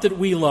love, not that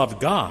we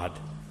loved God,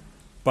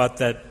 but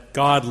that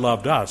God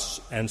loved us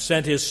and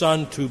sent his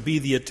Son to be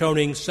the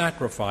atoning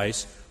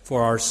sacrifice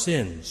for our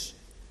sins.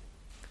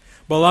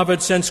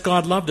 Beloved, since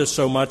God loved us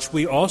so much,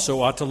 we also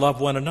ought to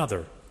love one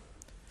another.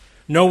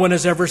 No one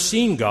has ever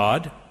seen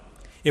God.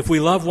 If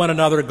we love one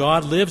another,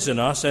 God lives in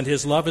us, and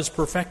his love is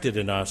perfected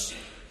in us.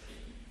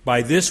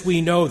 By this we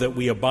know that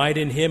we abide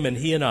in him and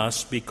he in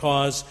us,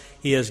 because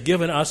he has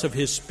given us of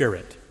his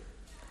Spirit.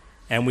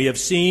 And we have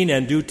seen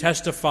and do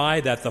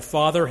testify that the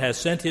Father has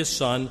sent his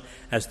Son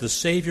as the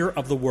Savior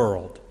of the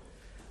world.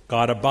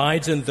 God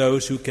abides in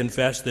those who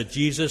confess that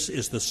Jesus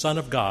is the Son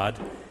of God,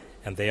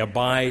 and they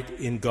abide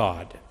in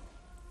God.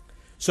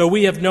 So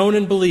we have known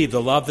and believed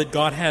the love that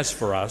God has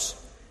for us.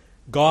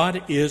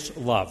 God is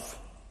love.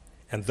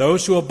 And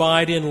those who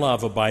abide in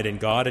love abide in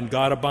God, and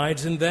God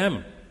abides in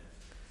them.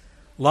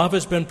 Love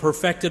has been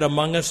perfected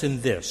among us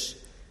in this,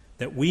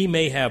 that we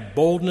may have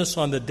boldness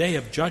on the day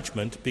of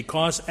judgment,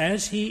 because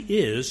as he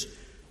is,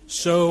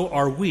 so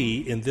are we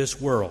in this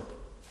world.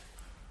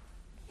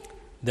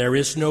 There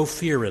is no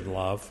fear in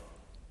love.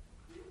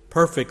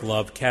 Perfect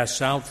love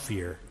casts out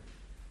fear.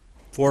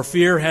 For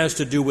fear has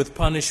to do with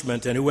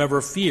punishment, and whoever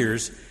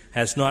fears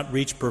has not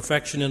reached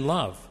perfection in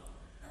love.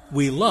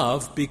 We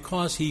love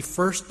because he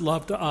first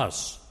loved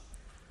us.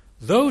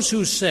 Those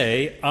who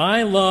say,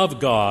 I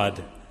love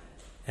God,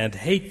 and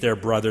hate their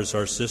brothers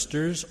or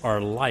sisters are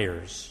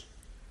liars.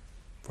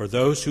 For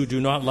those who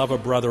do not love a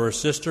brother or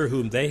sister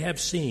whom they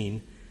have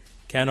seen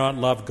cannot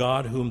love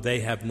God whom they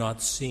have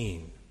not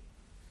seen.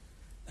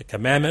 The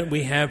commandment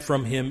we have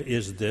from him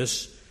is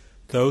this: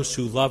 those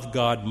who love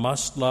God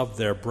must love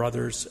their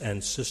brothers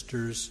and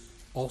sisters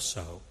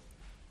also.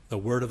 The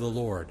word of the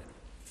Lord.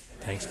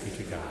 Thanks be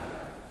to God.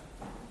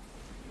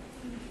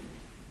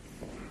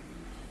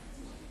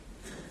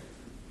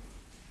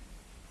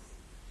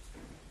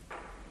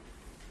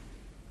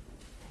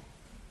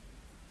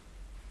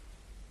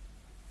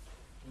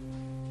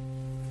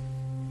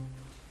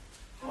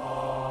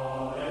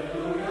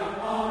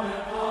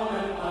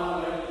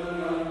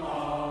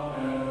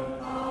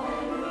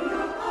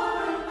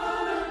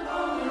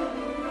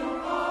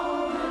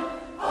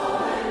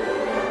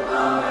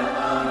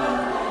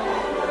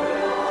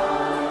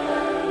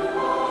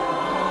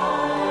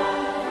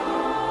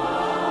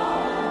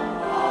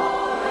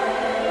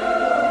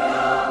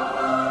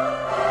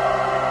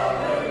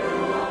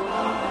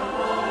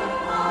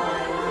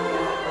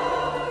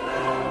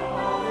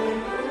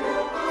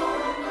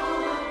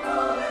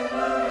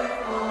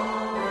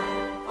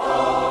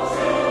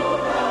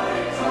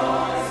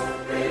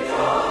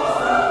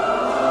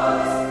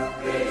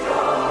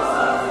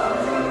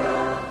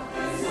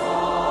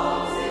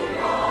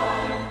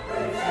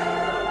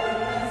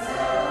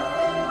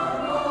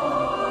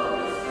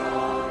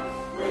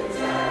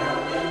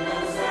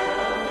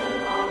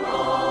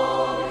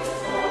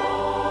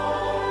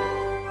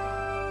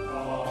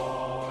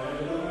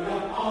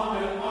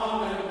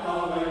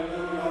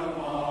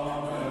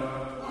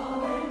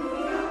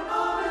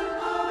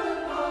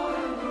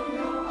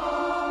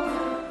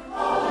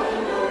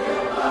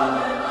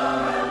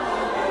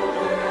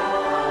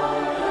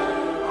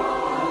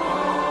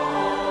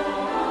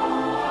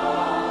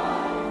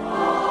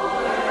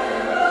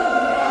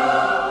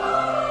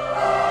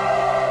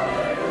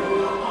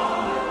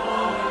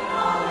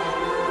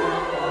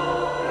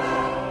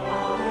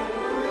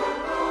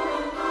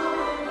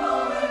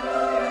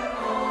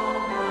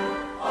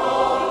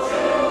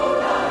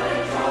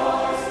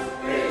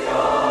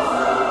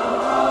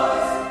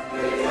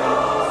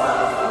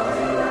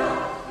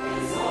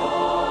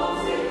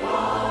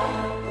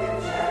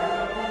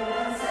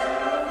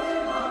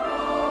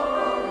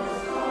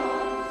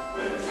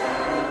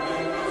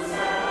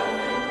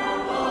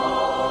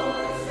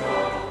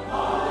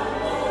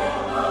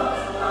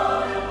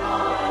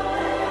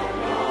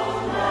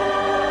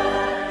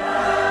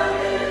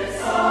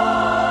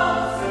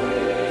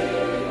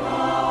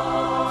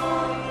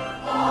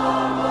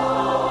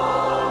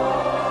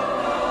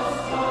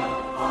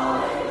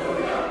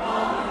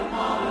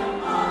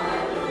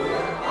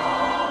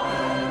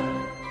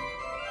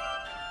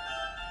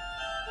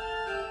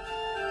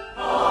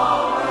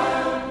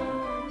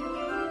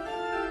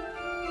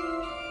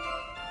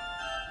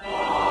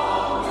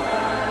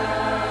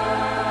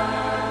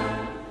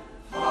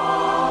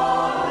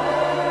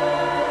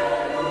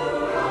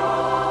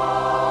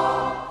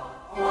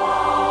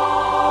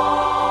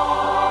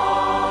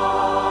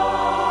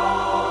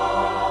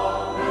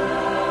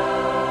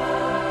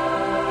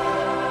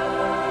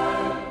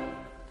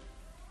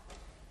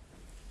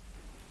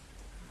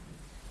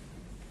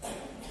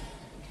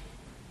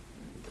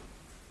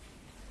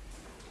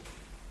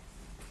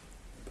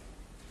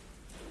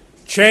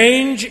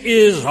 Change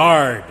is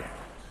hard.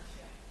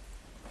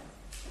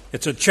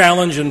 It's a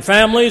challenge in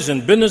families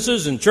and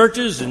businesses and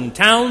churches and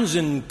towns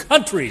and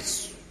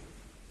countries.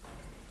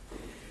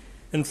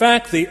 In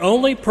fact, the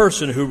only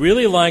person who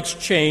really likes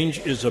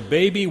change is a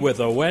baby with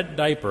a wet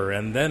diaper,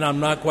 and then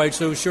I'm not quite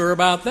so sure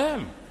about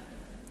them.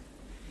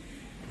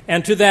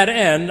 And to that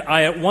end,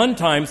 I at one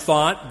time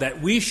thought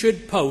that we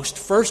should post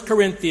 1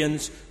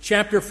 Corinthians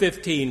chapter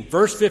 15,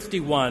 verse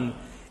 51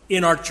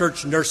 in our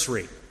church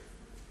nursery.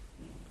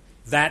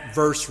 That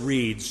verse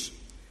reads,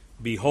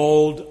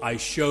 "Behold, I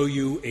show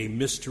you a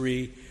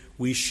mystery.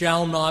 We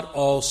shall not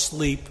all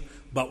sleep,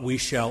 but we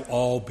shall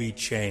all be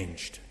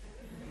changed."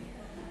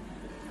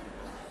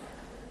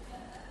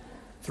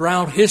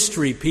 Throughout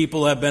history,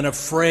 people have been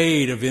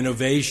afraid of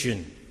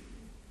innovation.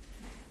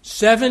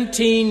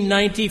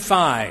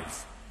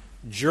 1795,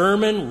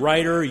 German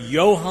writer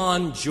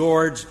Johann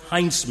Georg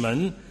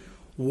Heinzmann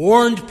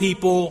warned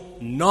people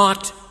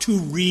not to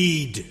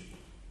read.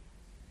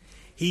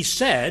 He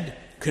said,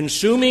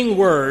 consuming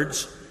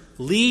words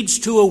leads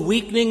to a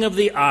weakening of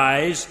the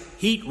eyes,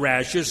 heat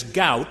rashes,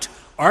 gout,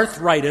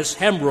 arthritis,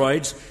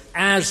 hemorrhoids,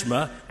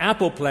 asthma,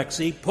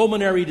 apoplexy,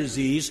 pulmonary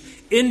disease,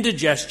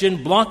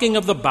 indigestion, blocking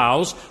of the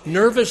bowels,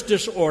 nervous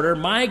disorder,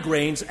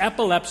 migraines,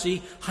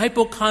 epilepsy,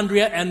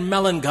 hypochondria, and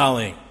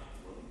melancholy.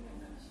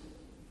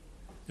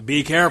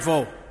 Be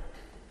careful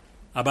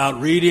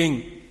about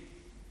reading,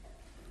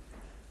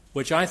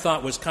 which I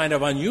thought was kind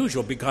of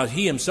unusual because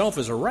he himself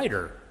is a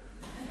writer.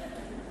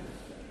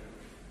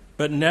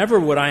 But never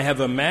would I have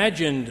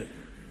imagined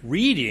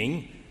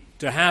reading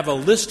to have a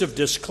list of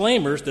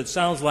disclaimers that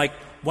sounds like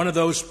one of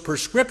those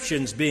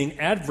prescriptions being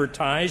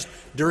advertised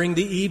during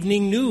the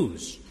evening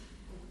news.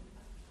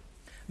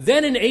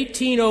 Then in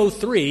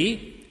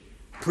 1803,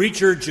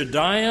 preacher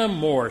Jedidiah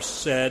Morse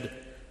said,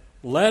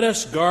 "Let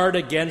us guard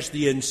against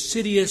the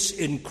insidious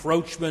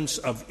encroachments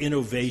of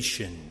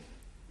innovation."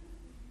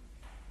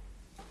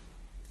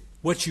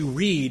 What you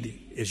read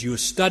as you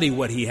study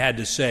what he had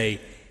to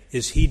say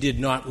is he did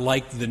not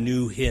like the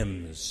new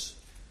hymns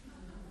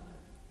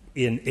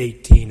in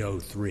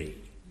 1803.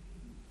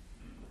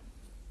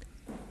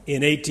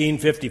 In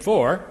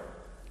 1854,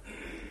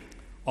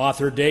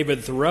 author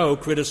David Thoreau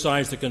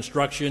criticized the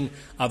construction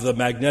of the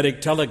magnetic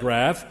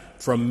telegraph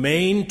from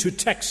Maine to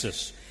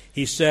Texas.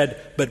 He said,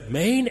 "But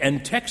Maine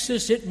and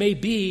Texas, it may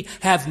be,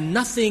 have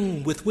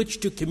nothing with which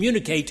to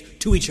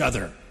communicate to each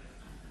other."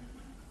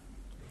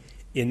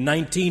 In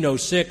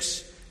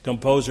 1906,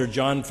 composer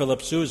John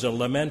Philip Sousa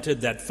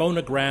lamented that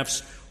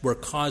phonographs were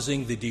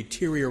causing the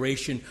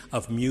deterioration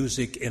of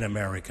music in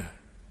America.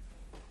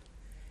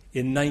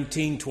 In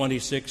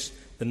 1926,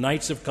 the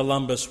Knights of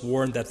Columbus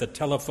warned that the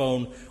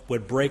telephone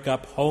would break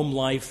up home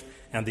life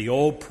and the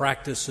old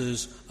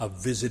practices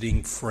of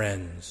visiting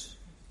friends.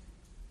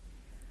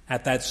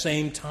 At that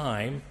same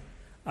time,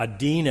 a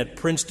dean at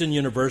Princeton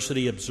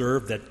University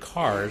observed that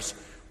cars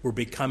were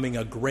becoming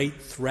a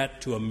great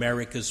threat to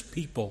America's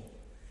people.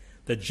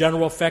 The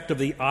general effect of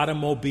the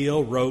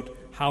automobile, wrote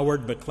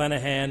Howard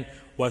McClenahan,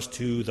 was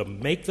to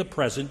make the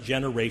present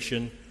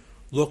generation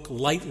look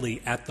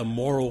lightly at the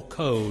moral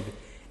code,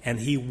 and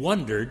he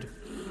wondered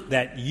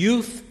that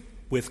youth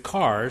with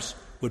cars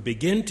would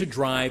begin to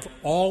drive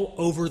all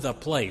over the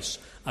place,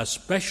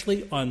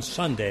 especially on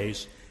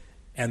Sundays,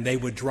 and they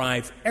would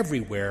drive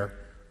everywhere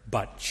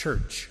but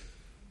church.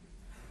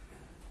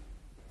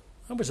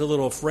 I was a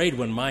little afraid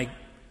when my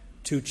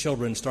two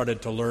children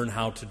started to learn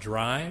how to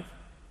drive.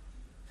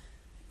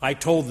 I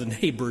told the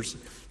neighbors,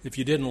 if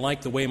you didn't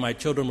like the way my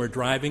children were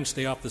driving,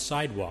 stay off the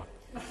sidewalk.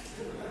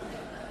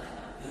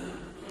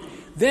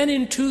 Then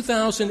in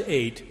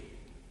 2008,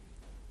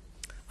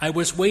 I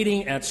was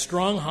waiting at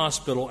Strong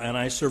Hospital, and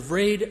I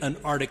surveyed an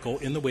article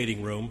in the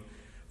waiting room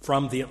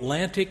from the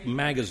Atlantic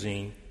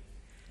magazine.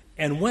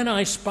 And when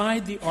I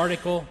spied the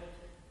article,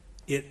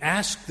 it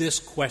asked this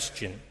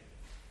question: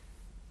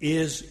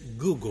 is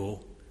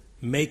Google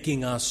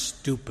making us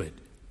stupid?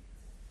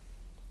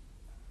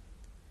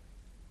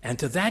 And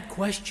to that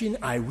question,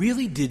 I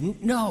really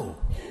didn't know.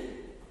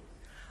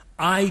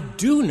 I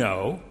do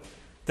know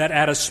that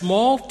at a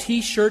small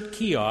T-shirt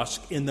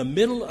kiosk in the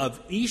middle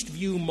of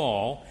Eastview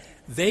Mall,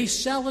 they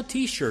sell a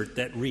T-shirt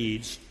that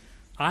reads,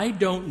 "I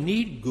don't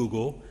need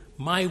Google,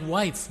 my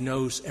wife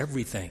knows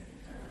everything."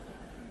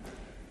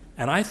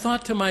 And I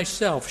thought to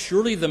myself,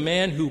 surely the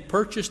man who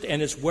purchased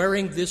and is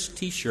wearing this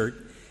T-shirt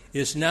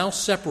is now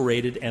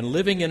separated and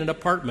living in an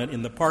apartment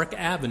in the Park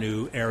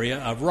Avenue area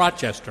of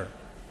Rochester.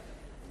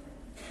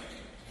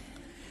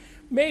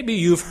 Maybe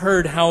you've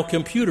heard how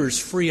computers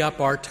free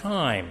up our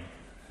time.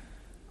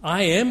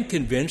 I am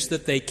convinced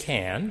that they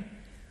can,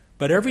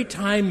 but every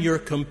time your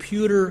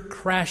computer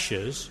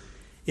crashes,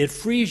 it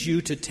frees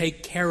you to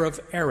take care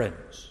of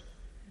errands.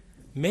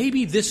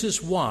 Maybe this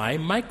is why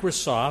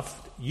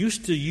Microsoft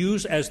used to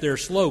use as their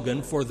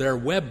slogan for their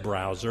web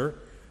browser,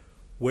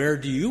 "Where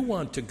do you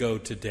want to go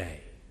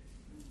today?"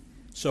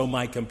 So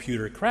my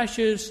computer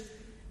crashes,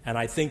 and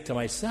I think to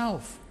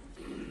myself,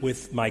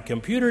 with my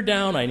computer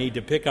down, I need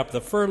to pick up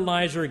the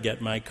fertilizer,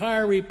 get my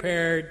car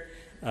repaired,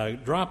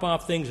 drop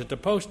off things at the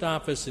post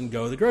office, and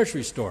go to the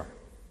grocery store.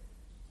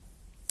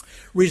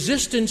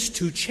 Resistance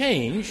to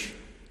change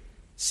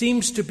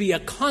seems to be a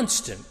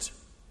constant.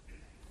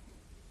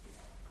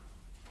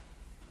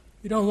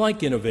 We don't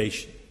like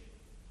innovation,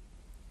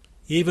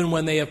 even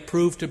when they have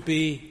proved to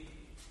be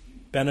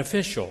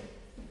beneficial.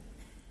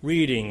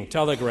 Reading,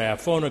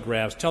 telegraph,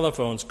 phonographs,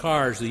 telephones,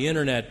 cars, the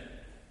internet.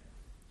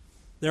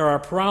 There are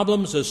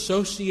problems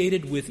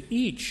associated with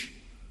each,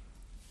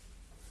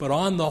 but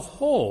on the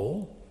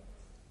whole,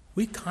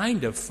 we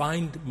kind of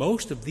find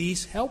most of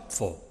these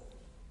helpful.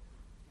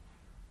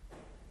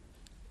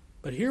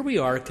 But here we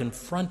are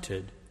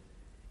confronted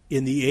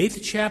in the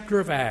 8th chapter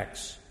of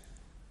Acts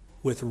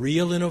with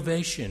real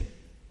innovation.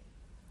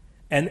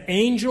 An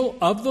angel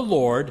of the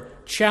Lord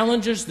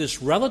challenges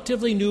this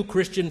relatively new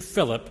Christian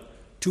Philip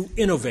to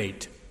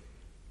innovate.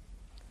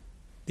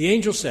 The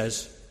angel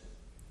says,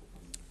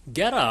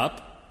 "Get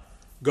up,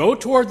 go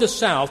toward the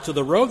south to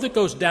the road that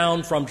goes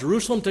down from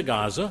Jerusalem to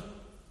Gaza."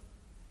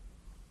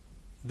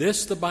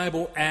 This, the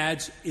Bible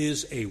adds,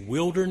 is a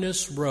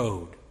wilderness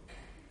road.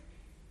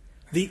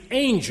 The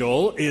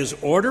angel is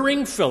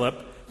ordering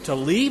Philip to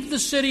leave the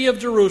city of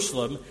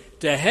Jerusalem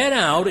to head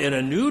out in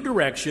a new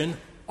direction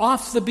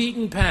off the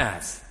beaten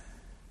path.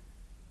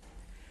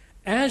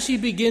 As he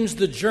begins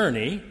the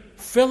journey,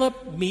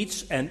 Philip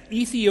meets an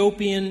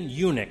Ethiopian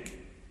eunuch,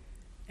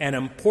 an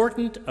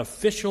important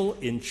official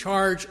in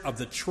charge of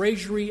the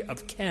treasury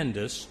of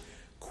Candace,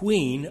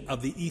 queen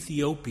of the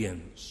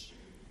Ethiopians.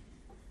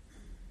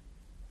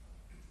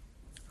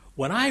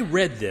 When I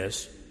read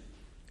this,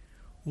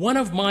 one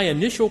of my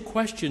initial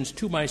questions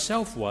to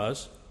myself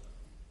was,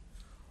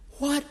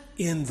 what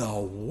in the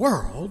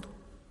world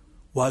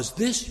was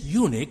this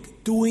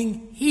eunuch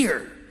doing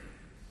here?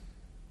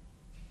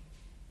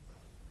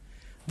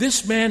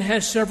 This man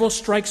has several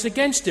strikes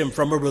against him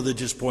from a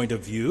religious point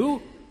of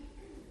view.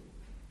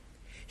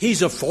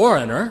 He's a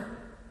foreigner,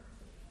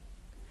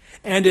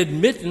 and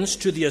admittance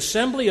to the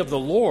assembly of the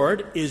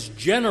Lord is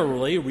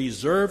generally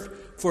reserved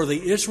for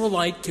the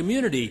Israelite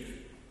community.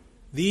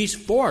 These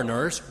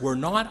foreigners were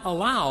not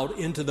allowed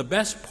into the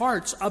best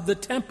parts of the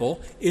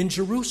temple in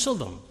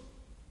Jerusalem.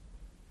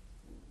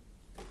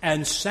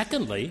 And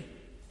secondly,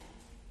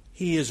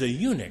 he is a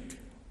eunuch,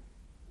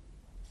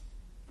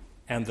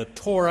 and the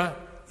Torah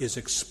is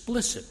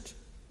explicit.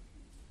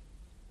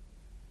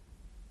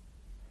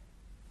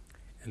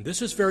 And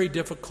this is a very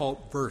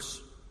difficult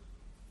verse.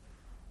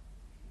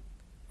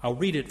 I'll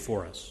read it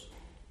for us.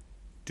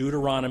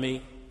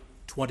 Deuteronomy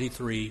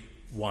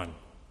 23:1.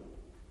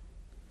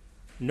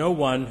 No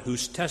one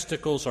whose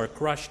testicles are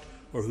crushed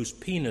or whose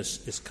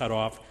penis is cut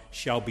off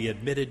shall be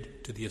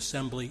admitted to the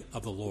assembly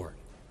of the Lord.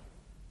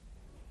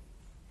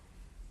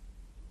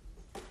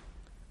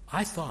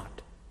 I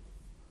thought,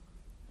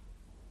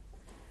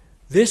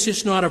 this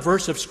is not a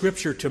verse of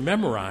Scripture to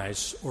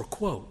memorize or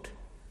quote,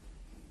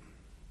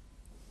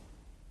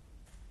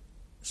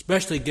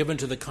 especially given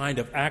to the kind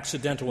of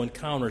accidental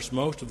encounters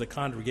most of the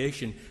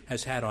congregation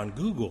has had on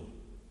Google.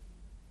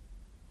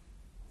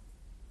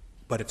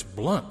 But it's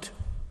blunt.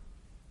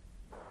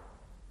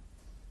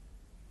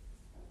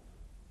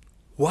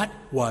 What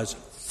was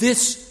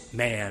this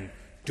man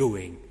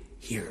doing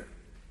here,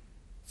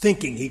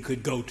 thinking he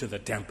could go to the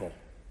temple?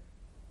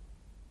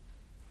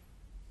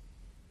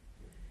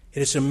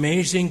 It is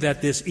amazing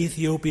that this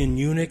Ethiopian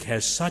eunuch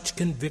has such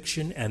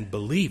conviction and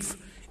belief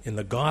in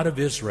the God of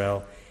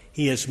Israel.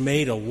 He has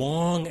made a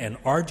long and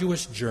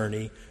arduous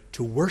journey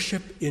to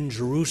worship in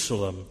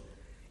Jerusalem,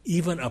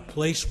 even a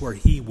place where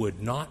he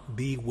would not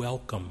be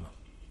welcome.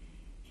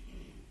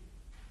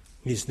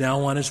 He's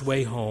now on his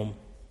way home,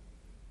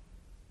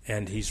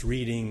 and he's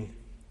reading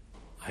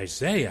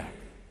Isaiah.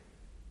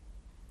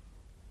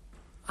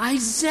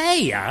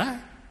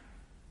 Isaiah?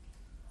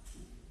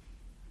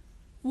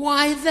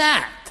 Why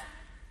that?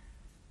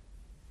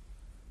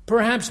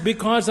 Perhaps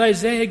because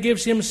Isaiah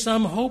gives him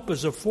some hope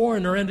as a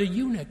foreigner and a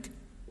eunuch.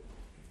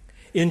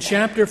 In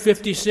chapter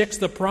 56,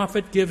 the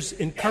prophet gives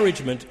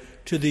encouragement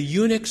to the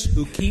eunuchs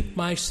who keep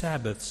my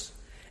Sabbaths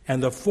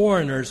and the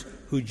foreigners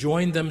who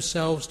join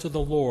themselves to the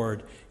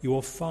Lord. You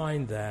will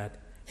find that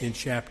in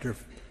chapter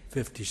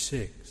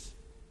 56.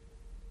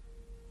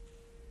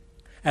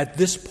 At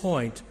this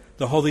point,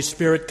 the Holy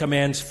Spirit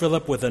commands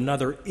Philip with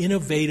another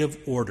innovative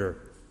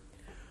order.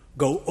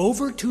 Go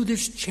over to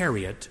this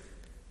chariot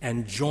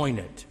and join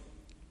it.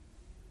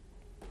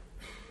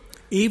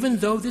 Even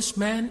though this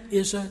man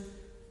is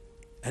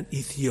an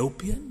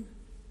Ethiopian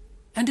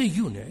and a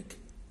eunuch,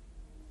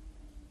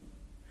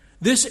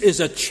 this is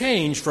a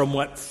change from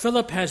what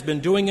Philip has been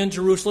doing in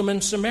Jerusalem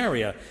and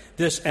Samaria.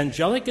 This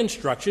angelic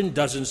instruction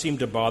doesn't seem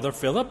to bother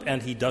Philip,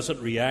 and he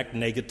doesn't react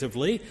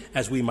negatively,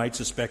 as we might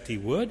suspect he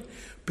would,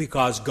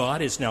 because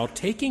God is now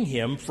taking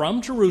him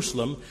from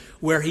Jerusalem,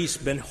 where he's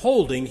been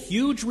holding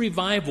huge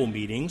revival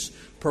meetings,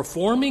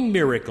 performing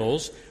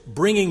miracles,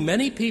 bringing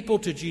many people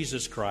to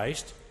Jesus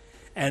Christ,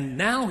 and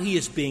now he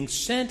is being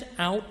sent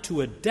out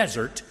to a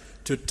desert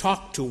to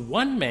talk to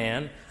one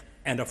man,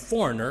 and a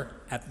foreigner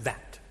at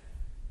that.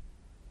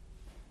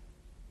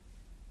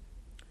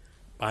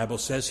 Bible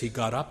says he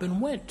got up and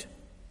went.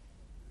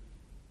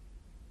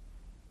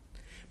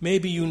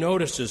 Maybe you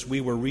noticed as we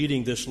were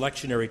reading this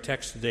lectionary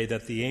text today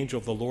that the angel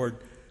of the Lord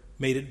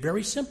made it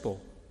very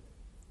simple.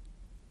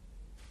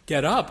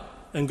 Get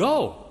up and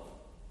go.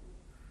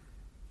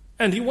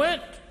 And he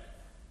went.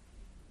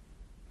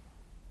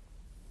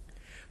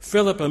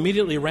 Philip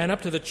immediately ran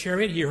up to the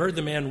chariot. He heard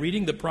the man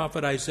reading the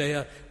prophet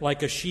Isaiah.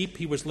 Like a sheep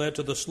he was led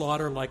to the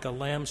slaughter, like a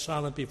lamb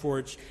silent before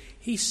its.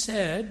 He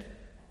said,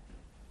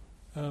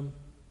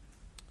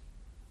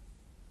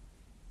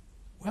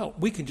 well,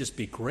 we can just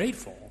be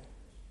grateful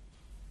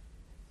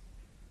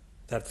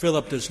that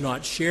Philip does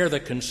not share the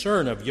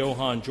concern of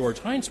Johann Georg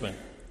Heinzmann,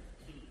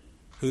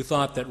 who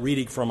thought that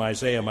reading from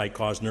Isaiah might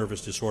cause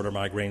nervous disorder,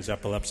 migraines,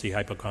 epilepsy,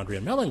 hypochondria,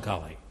 and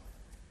melancholy.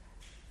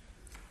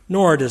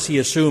 Nor does he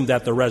assume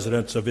that the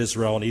residents of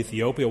Israel and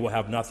Ethiopia will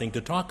have nothing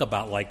to talk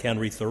about, like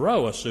Henry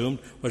Thoreau assumed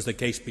was the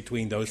case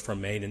between those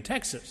from Maine and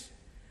Texas.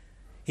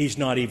 He's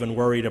not even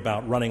worried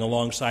about running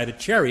alongside a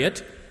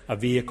chariot, a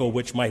vehicle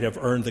which might have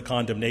earned the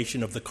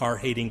condemnation of the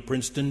car-hating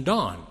Princeton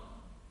Don.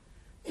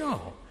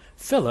 No,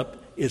 Philip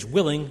is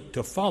willing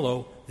to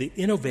follow the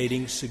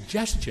innovating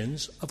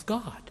suggestions of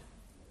God.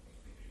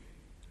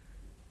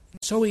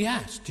 So he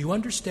asked, do you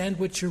understand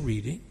what you're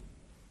reading?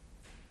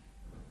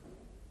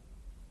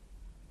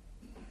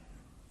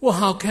 Well,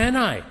 how can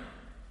I?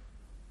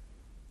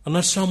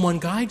 Unless someone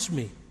guides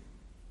me.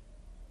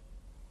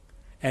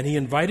 And he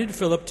invited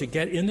Philip to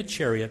get in the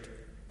chariot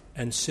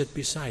and sit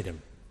beside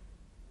him.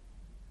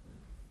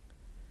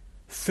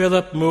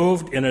 Philip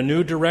moved in a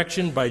new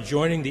direction by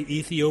joining the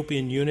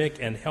Ethiopian eunuch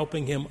and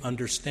helping him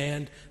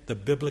understand the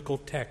biblical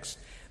text.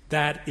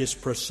 That is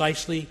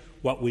precisely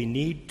what we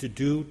need to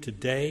do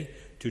today,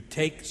 to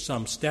take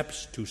some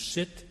steps to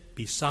sit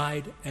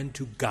beside and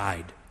to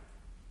guide.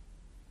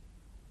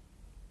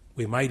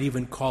 We might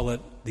even call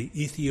it the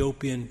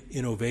Ethiopian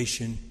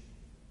innovation.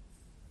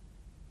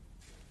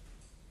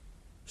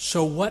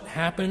 So what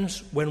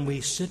happens when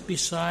we sit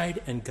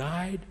beside and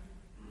guide?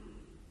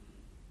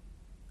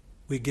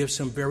 We give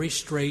some very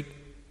straight,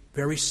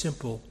 very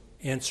simple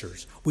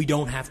answers. We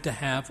don't have to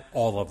have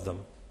all of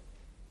them.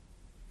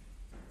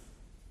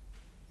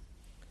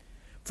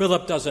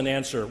 Philip doesn't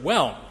answer,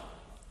 well,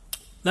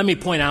 let me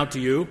point out to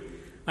you,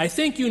 I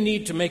think you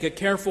need to make a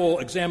careful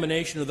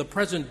examination of the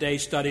present-day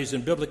studies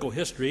in biblical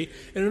history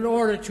in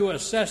order to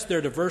assess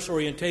their diverse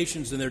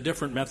orientations and their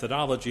different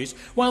methodologies,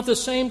 while at the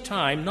same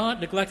time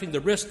not neglecting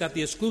the risk that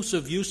the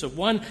exclusive use of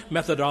one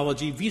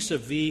methodology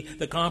vis-a-vis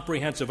the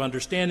comprehensive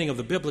understanding of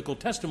the biblical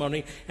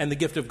testimony and the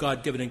gift of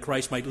God given in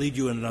Christ might lead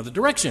you in another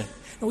direction.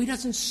 No, he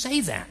doesn't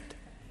say that.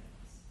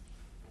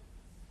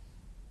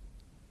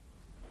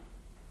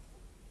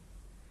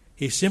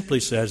 He simply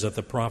says that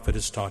the prophet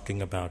is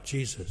talking about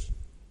Jesus.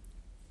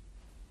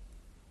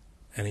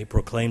 And he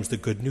proclaims the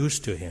good news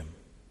to him.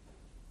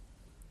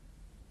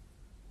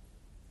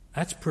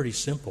 That's pretty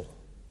simple.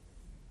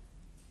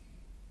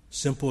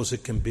 Simple as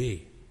it can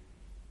be.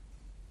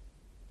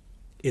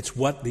 It's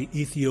what the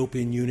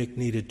Ethiopian eunuch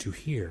needed to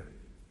hear,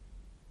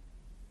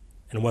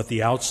 and what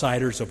the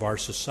outsiders of our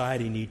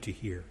society need to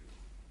hear.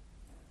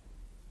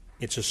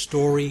 It's a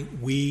story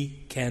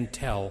we can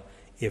tell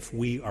if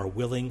we are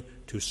willing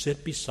to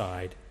sit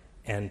beside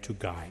and to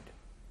guide.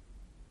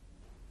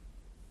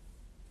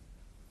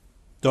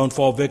 Don't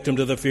fall victim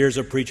to the fears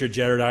of preacher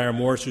Jedediah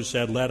Morse, who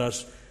said, let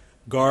us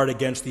guard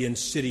against the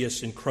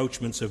insidious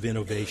encroachments of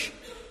innovation.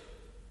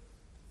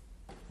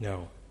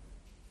 No.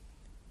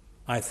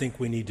 I think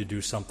we need to do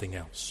something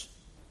else.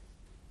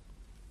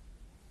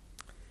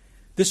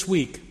 This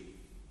week,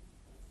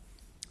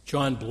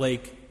 John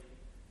Blake,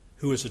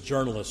 who is a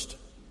journalist,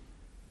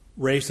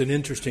 raised an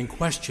interesting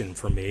question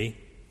for me.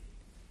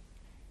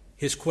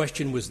 His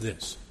question was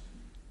this: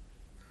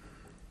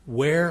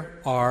 where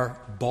are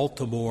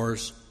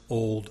Baltimore's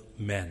old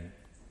men?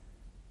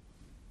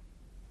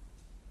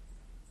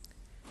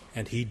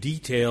 And he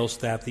details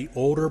that the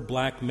older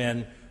black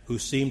men who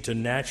seem to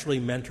naturally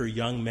mentor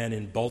young men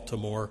in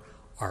Baltimore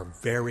are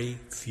very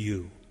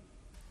few.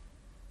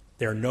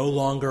 They're no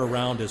longer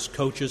around as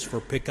coaches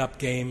for pickup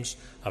games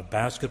of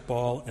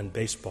basketball and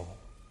baseball.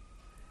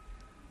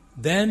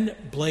 Then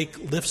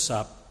Blake lifts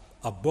up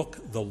a book,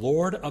 The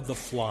Lord of the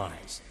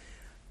Flies.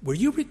 Were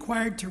you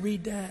required to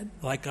read that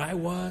like I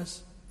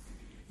was?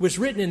 It was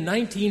written in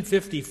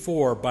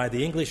 1954 by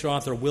the English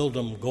author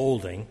William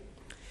Golding.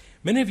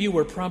 Many of you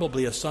were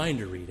probably assigned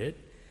to read it.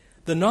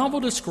 The novel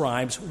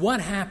describes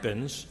what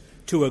happens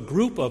to a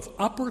group of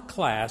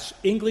upper-class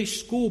English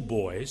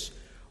schoolboys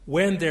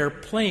when their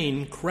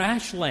plane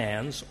crash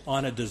lands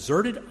on a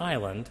deserted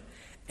island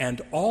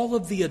and all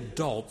of the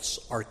adults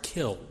are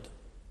killed.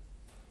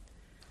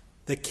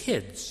 The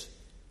kids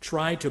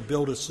try to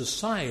build a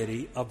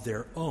society of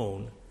their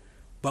own,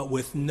 but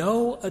with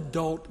no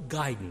adult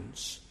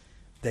guidance,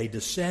 they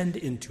descend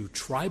into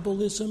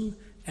tribalism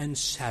and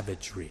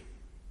savagery.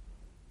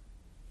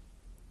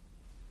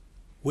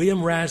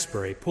 William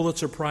Raspberry,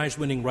 Pulitzer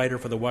Prize-winning writer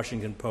for the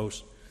Washington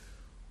Post,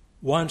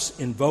 once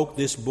invoked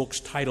this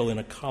book's title in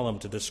a column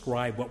to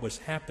describe what was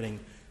happening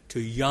to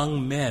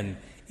young men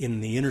in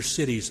the inner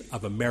cities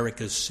of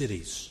America's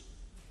cities.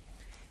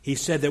 He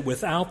said that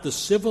without the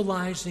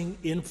civilizing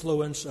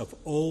influence of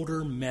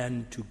older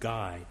men to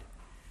guide,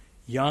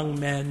 young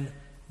men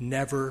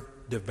never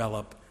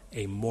develop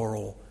a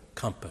moral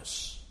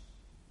compass.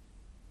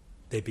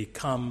 They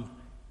become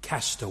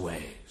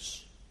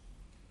castaways.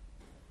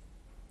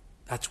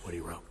 That's what he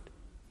wrote.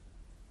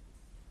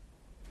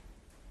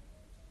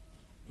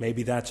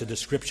 Maybe that's a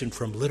description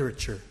from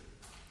literature,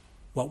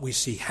 what we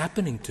see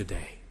happening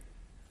today.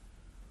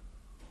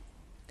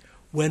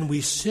 When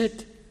we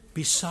sit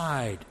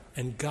beside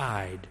and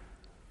guide,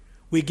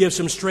 we give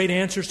some straight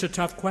answers to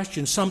tough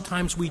questions.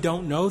 Sometimes we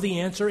don't know the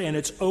answer, and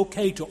it's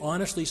okay to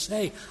honestly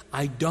say,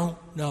 I don't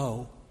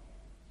know.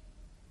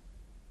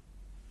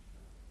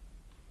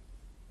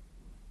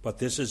 But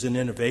this is an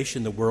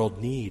innovation the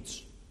world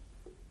needs.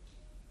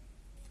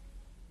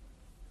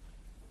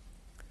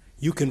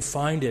 You can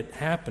find it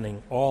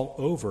happening all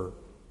over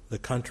the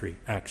country,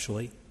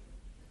 actually.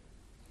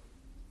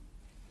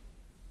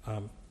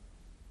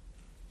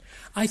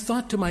 I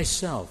thought to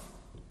myself,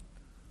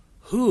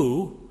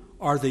 who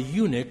are the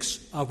eunuchs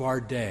of our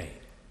day?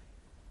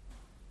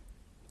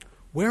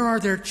 Where are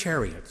their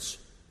chariots?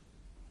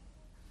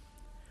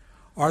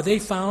 Are they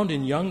found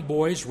in young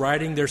boys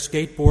riding their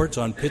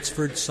skateboards on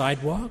Pittsford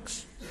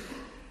sidewalks?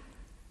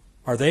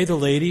 Are they the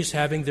ladies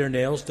having their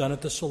nails done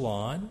at the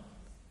salon?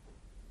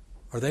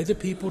 Are they the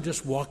people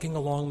just walking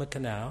along the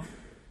canal?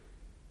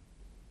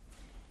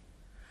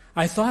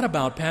 I thought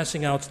about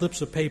passing out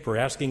slips of paper,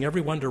 asking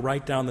everyone to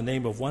write down the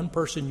name of one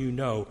person you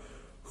know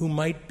who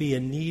might be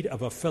in need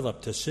of a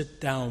Philip to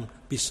sit down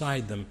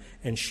beside them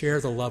and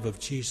share the love of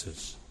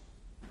Jesus.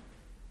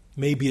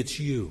 Maybe it's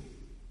you.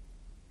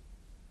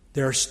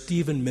 There are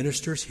Stephen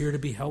ministers here to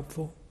be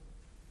helpful.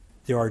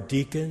 There are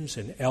deacons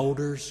and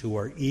elders who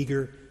are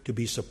eager to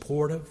be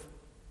supportive.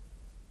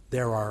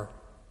 There are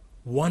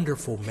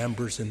wonderful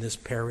members in this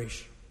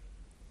parish.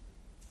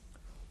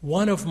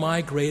 One of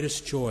my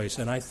greatest joys,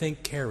 and I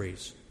think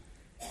Carrie's,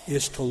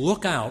 is to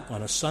look out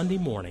on a Sunday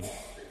morning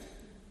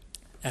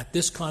at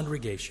this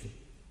congregation,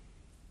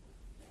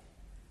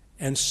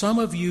 and some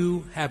of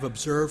you have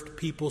observed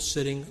people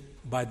sitting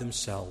by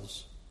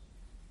themselves,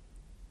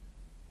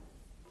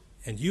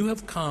 and you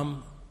have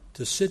come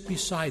to sit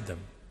beside them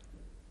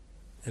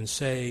and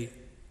say,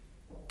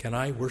 "Can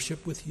I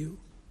worship with you?"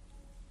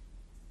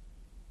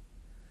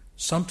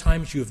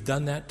 Sometimes you have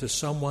done that to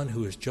someone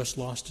who has just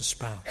lost a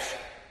spouse.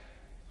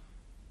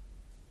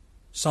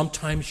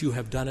 Sometimes you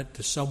have done it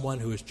to someone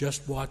who has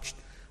just watched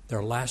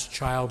their last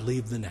child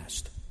leave the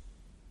nest.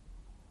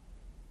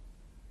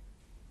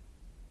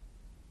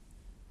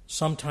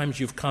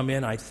 Sometimes you've come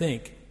in, I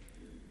think,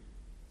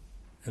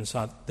 and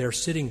thought, they're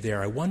sitting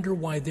there. I wonder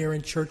why they're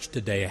in church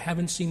today. I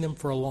haven't seen them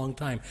for a long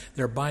time.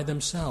 They're by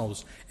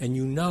themselves, and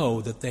you know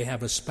that they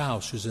have a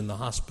spouse who's in the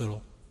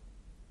hospital.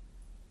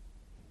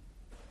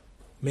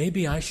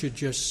 Maybe I should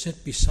just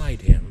sit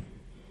beside him.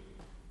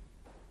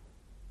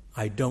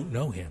 I don't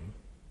know him.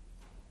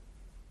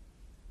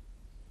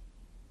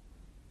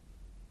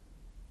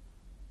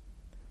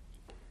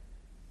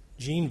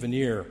 Jean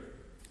Vanier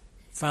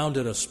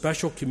founded a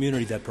special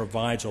community that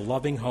provides a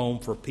loving home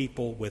for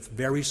people with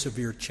very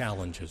severe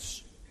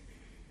challenges.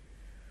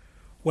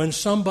 When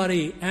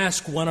somebody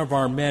asked one of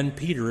our men,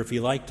 Peter, if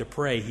he liked to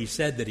pray, he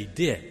said that he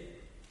did.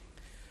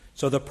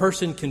 So the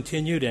person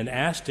continued and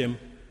asked him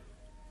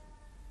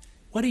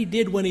what he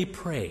did when he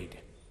prayed.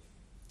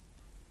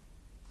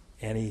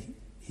 And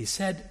he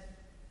said,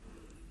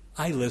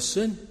 "I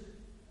listen."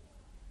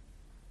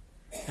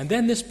 And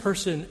then this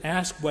person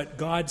asked what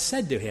God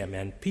said to him,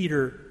 and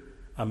Peter,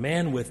 a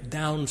man with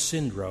Down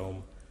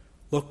syndrome,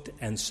 looked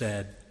and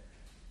said,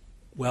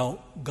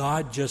 "Well,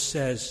 God just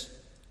says,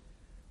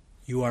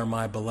 'You are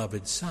my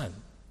beloved son.'"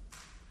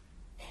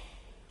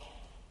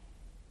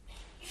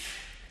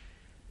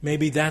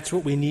 Maybe that's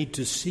what we need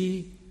to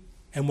see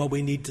and what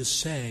we need to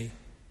say.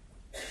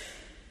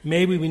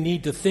 Maybe we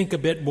need to think a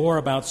bit more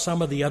about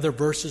some of the other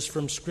verses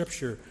from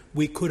Scripture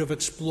we could have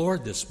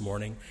explored this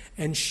morning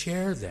and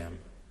share them.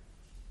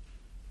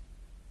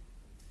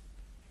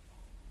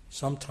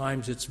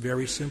 Sometimes it's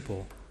very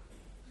simple.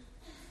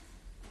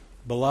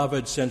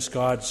 Beloved, since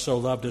God so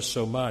loved us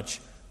so much,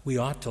 we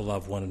ought to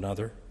love one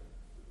another.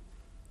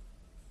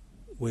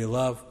 We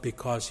love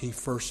because He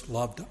first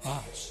loved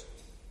us.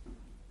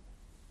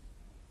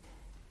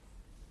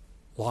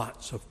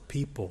 Lots of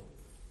people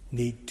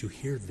need to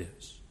hear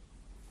this.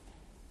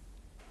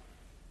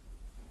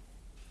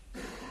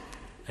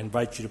 I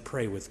invite you to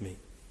pray with me.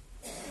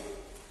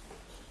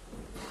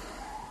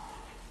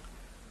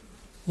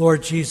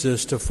 Lord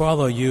Jesus, to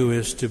follow you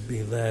is to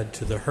be led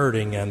to the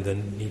hurting and the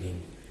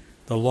needing,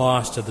 the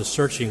lost and the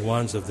searching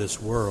ones of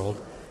this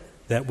world,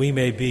 that we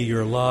may be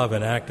your love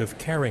and act of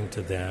caring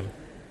to them.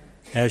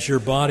 As your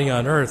body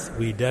on earth,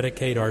 we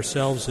dedicate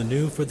ourselves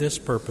anew for this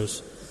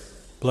purpose.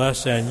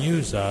 Bless and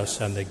use us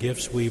and the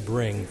gifts we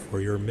bring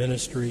for your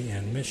ministry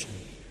and mission.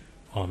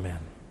 Amen.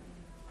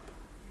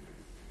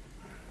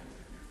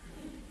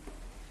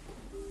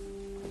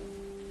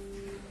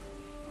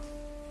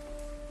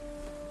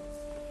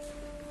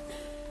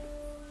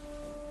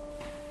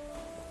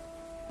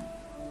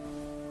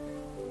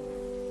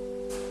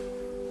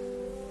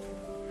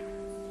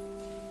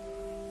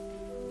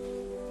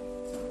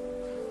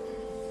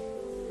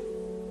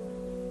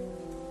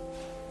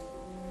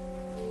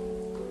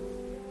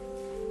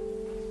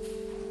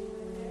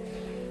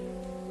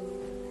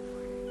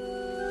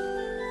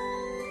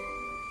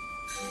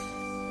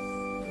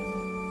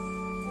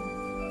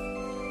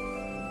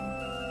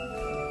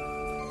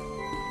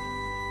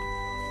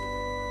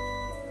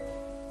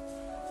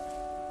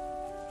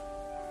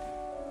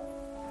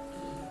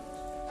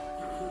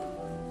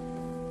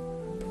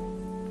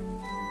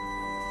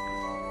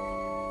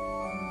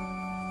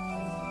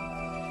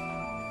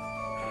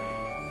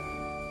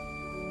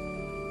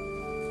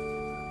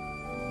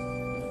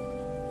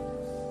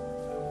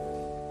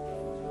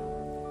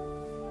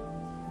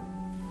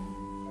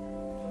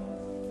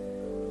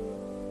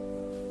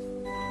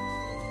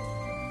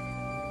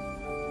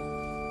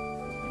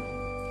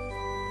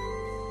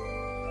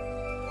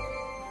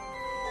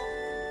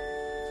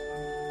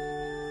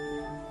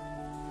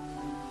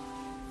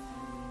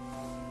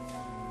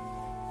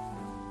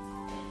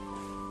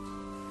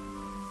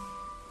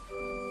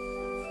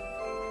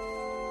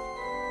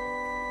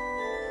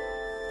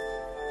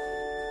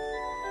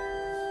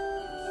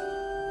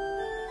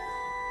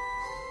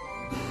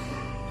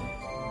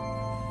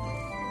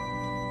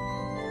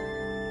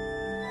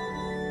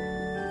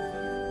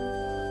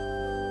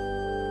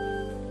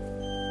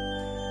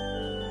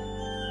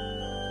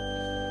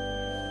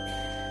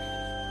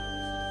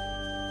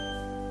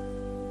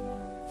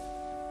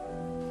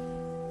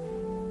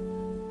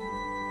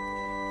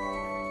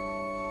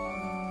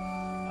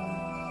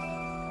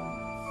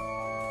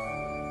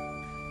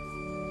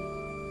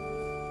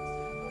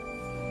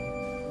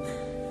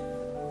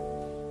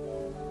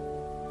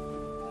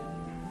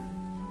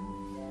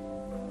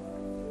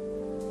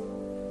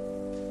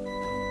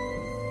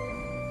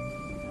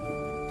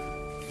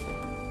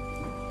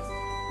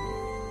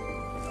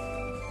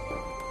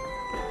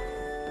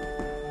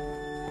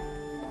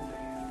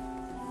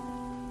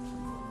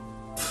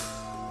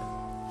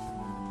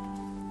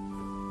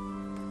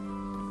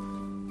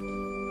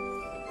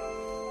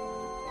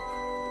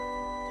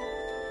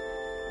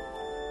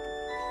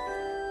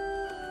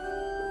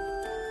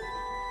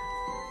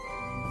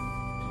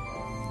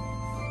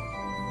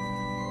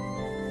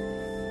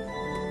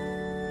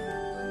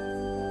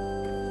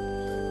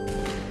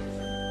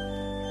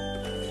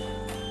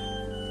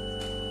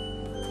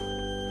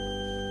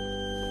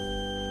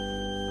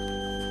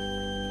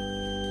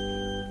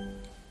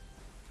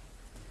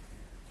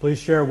 Please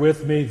share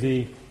with me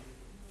the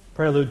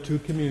prelude to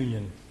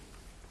communion.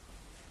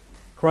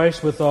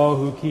 Christ with all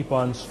who keep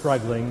on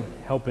struggling,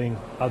 helping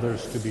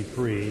others to be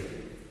free.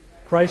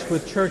 Christ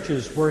with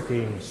churches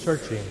working,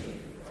 searching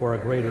for a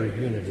greater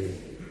unity.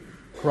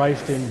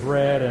 Christ in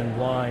bread and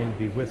wine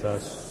be with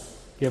us.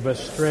 Give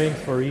us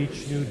strength for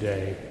each new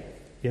day.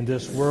 In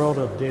this world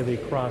of daily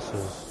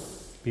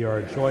crosses, be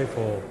our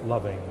joyful,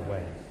 loving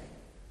way.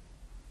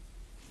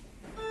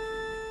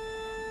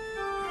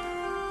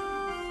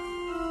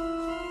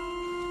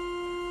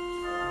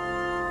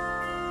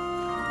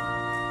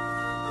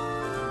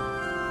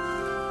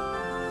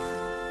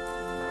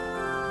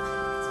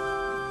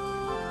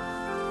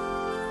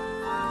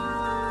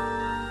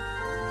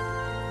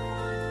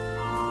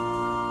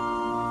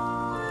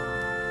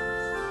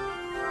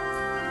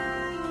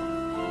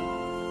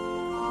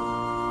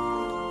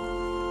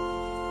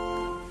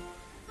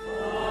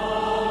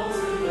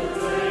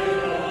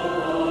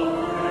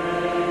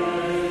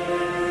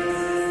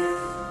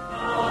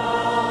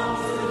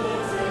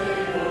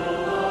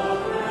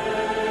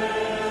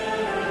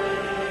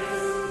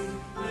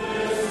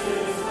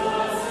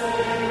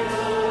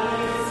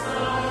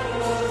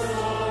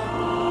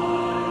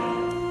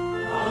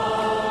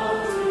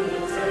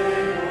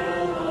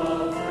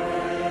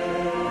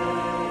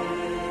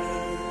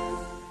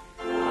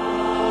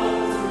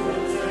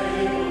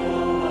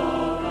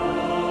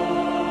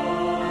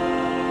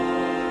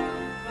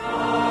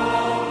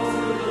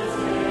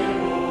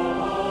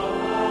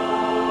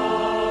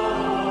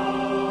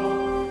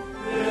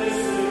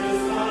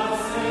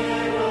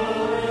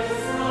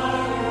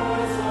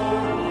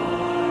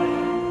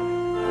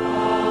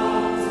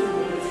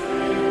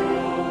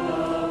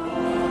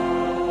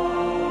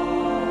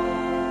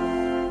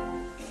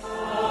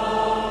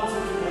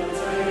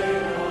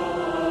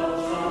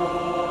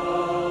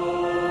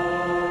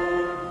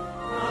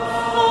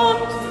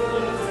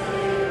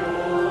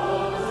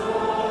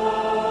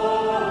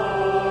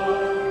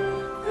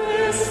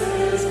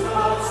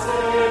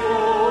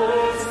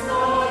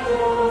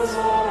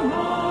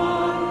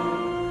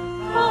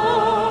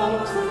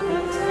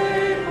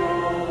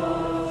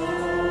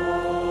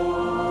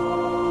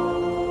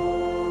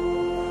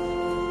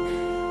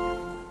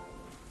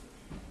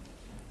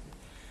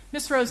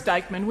 Miss Rose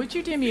Dykeman, would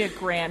you do me a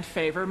grand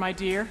favor, my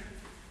dear?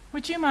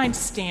 Would you mind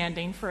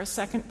standing for a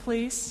second,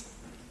 please?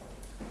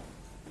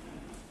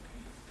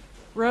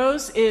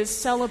 Rose is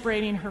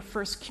celebrating her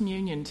first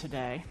communion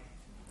today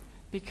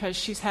because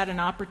she's had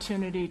an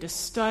opportunity to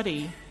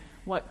study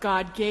what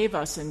God gave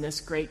us in this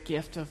great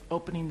gift of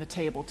opening the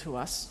table to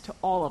us, to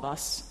all of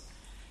us.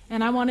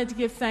 And I wanted to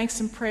give thanks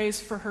and praise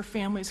for her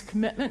family's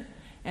commitment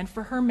and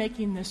for her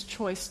making this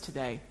choice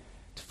today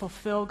to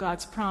fulfill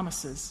God's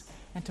promises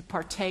and to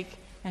partake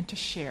and to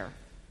share.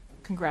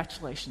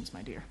 Congratulations,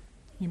 my dear.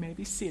 You may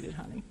be seated,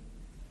 honey.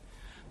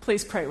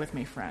 Please pray with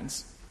me,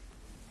 friends.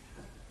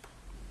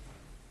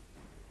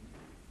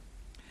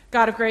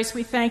 God of grace,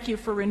 we thank you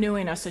for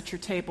renewing us at your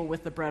table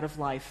with the bread of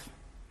life.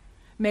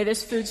 May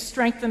this food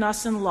strengthen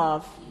us in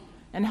love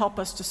and help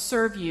us to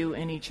serve you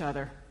and each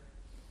other.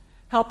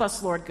 Help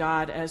us, Lord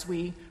God, as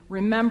we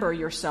remember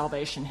your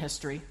salvation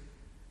history,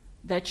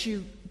 that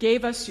you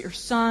gave us your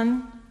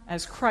Son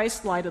as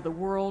Christ, light of the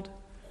world,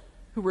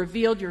 who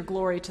revealed your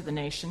glory to the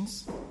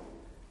nations.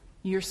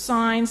 Your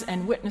signs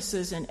and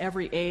witnesses in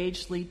every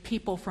age lead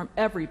people from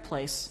every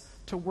place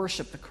to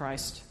worship the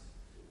Christ.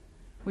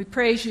 We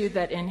praise you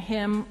that in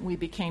him we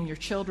became your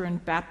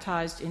children,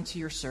 baptized into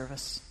your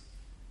service.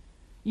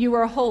 You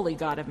are a holy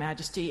God of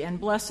majesty, and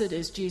blessed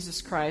is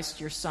Jesus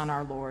Christ, your Son,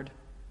 our Lord.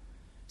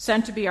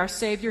 Sent to be our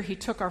Savior, he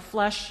took our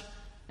flesh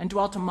and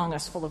dwelt among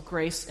us full of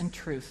grace and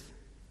truth.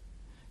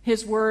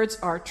 His words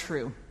are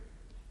true.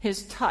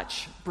 His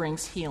touch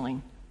brings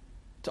healing.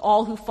 To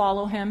all who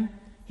follow him,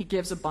 he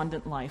gives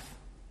abundant life.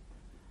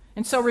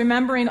 And so,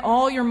 remembering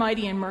all your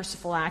mighty and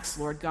merciful acts,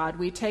 Lord God,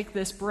 we take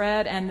this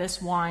bread and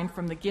this wine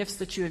from the gifts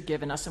that you have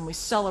given us, and we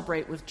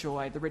celebrate with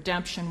joy the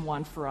redemption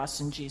won for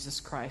us in Jesus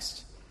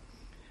Christ.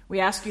 We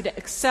ask you to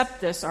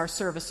accept this, our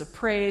service of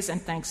praise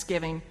and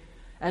thanksgiving,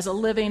 as a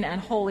living and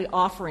holy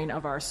offering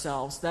of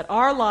ourselves, that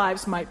our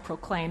lives might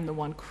proclaim the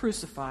one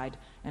crucified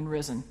and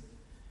risen.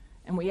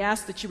 And we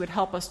ask that you would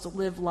help us to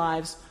live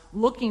lives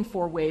looking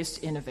for ways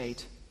to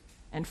innovate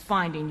and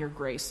finding your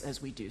grace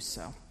as we do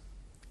so.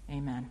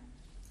 Amen.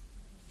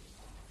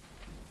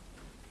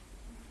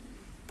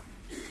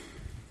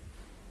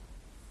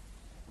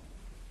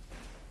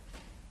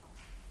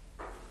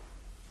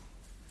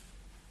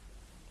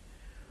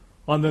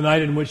 On the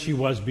night in which he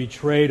was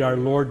betrayed, our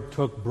Lord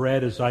took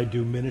bread as I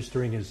do,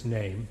 ministering his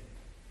name.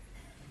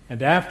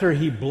 And after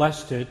he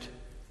blessed it,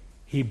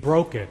 he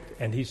broke it,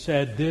 and he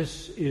said,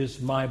 "This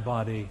is my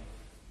body,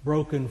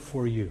 broken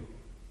for you.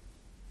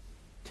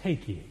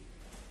 Take ye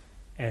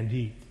and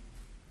eat."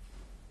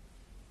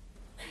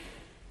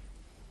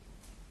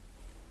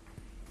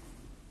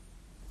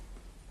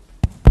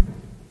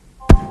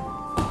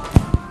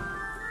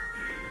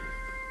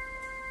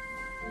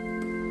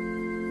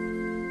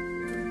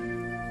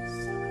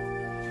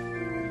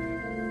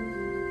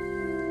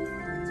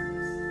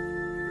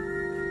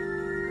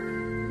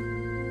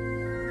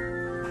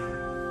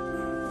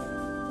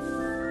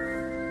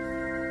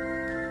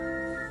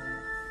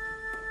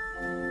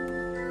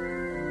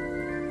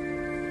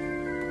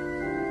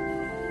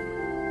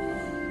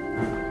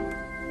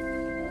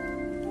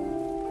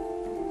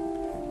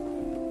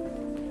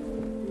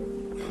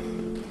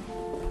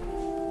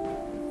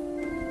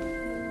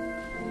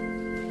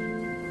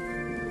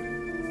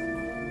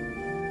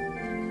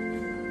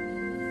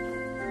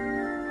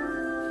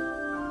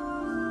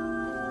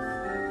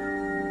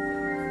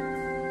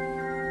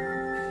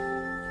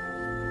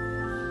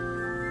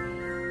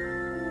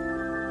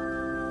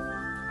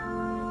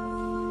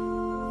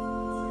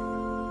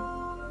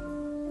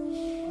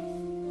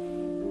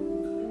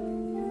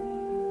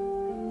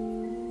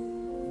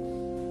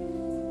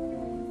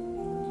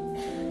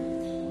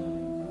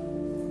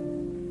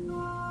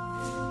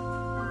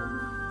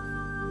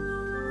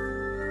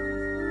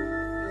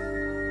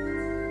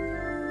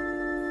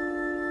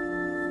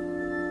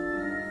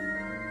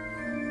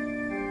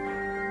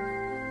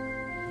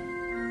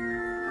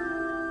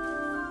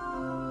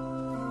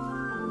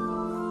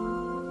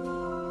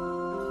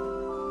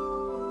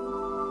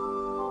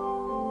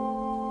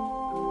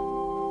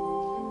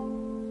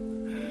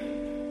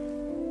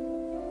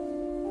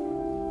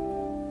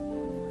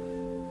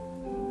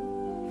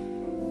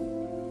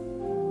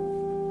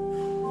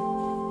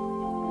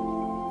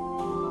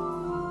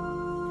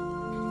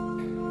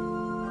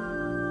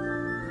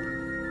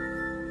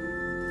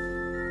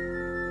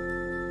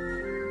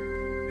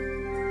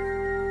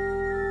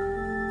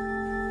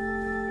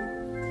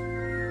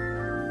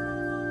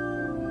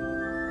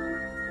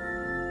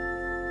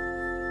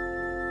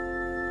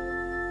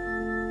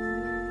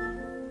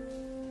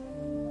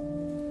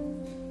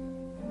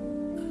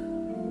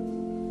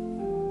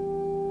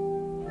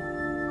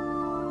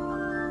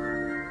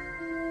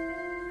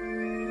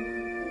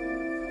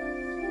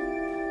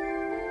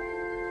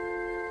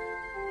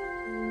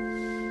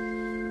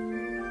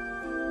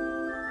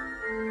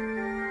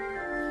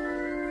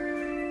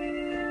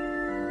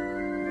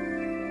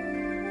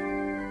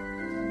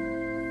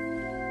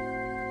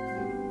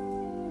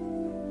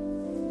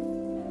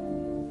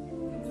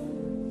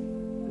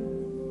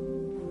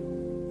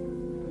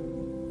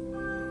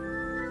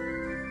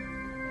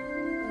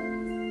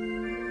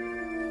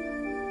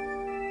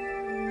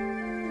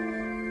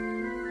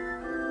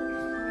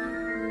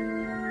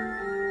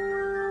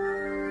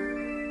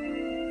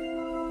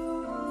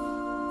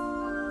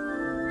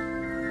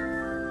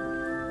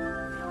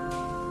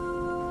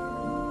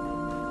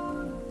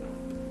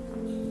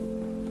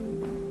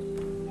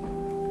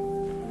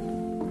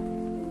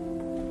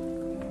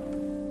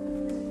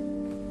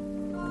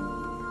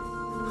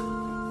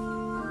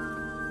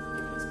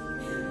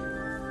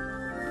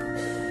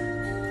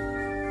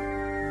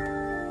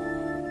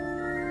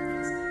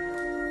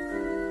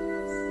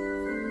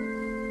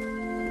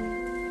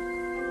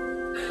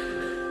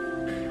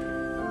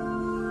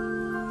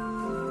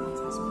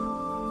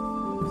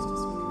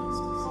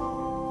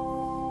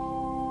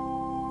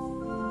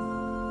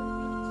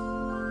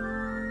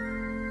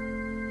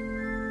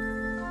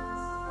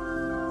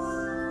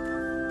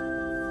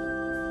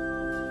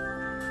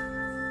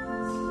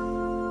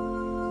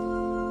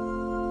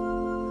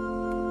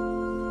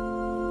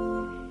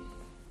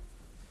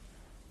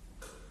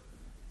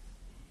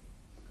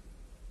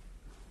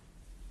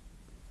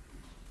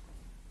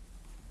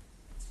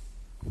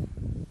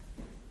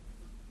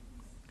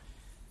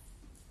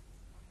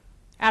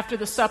 After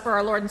the supper,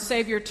 our Lord and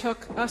Savior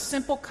took a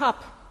simple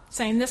cup,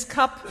 saying, "This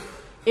cup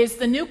is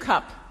the new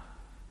cup,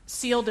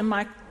 sealed in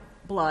my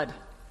blood,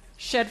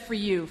 shed for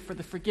you for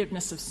the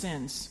forgiveness of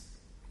sins."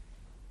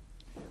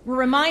 We're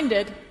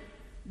reminded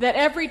that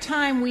every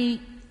time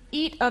we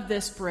eat of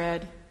this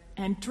bread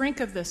and drink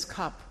of this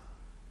cup,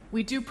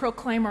 we do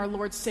proclaim our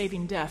Lord's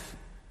saving death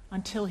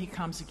until he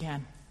comes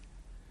again.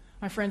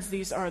 My friends,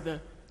 these are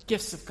the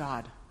gifts of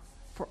God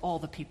for all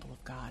the people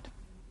of God.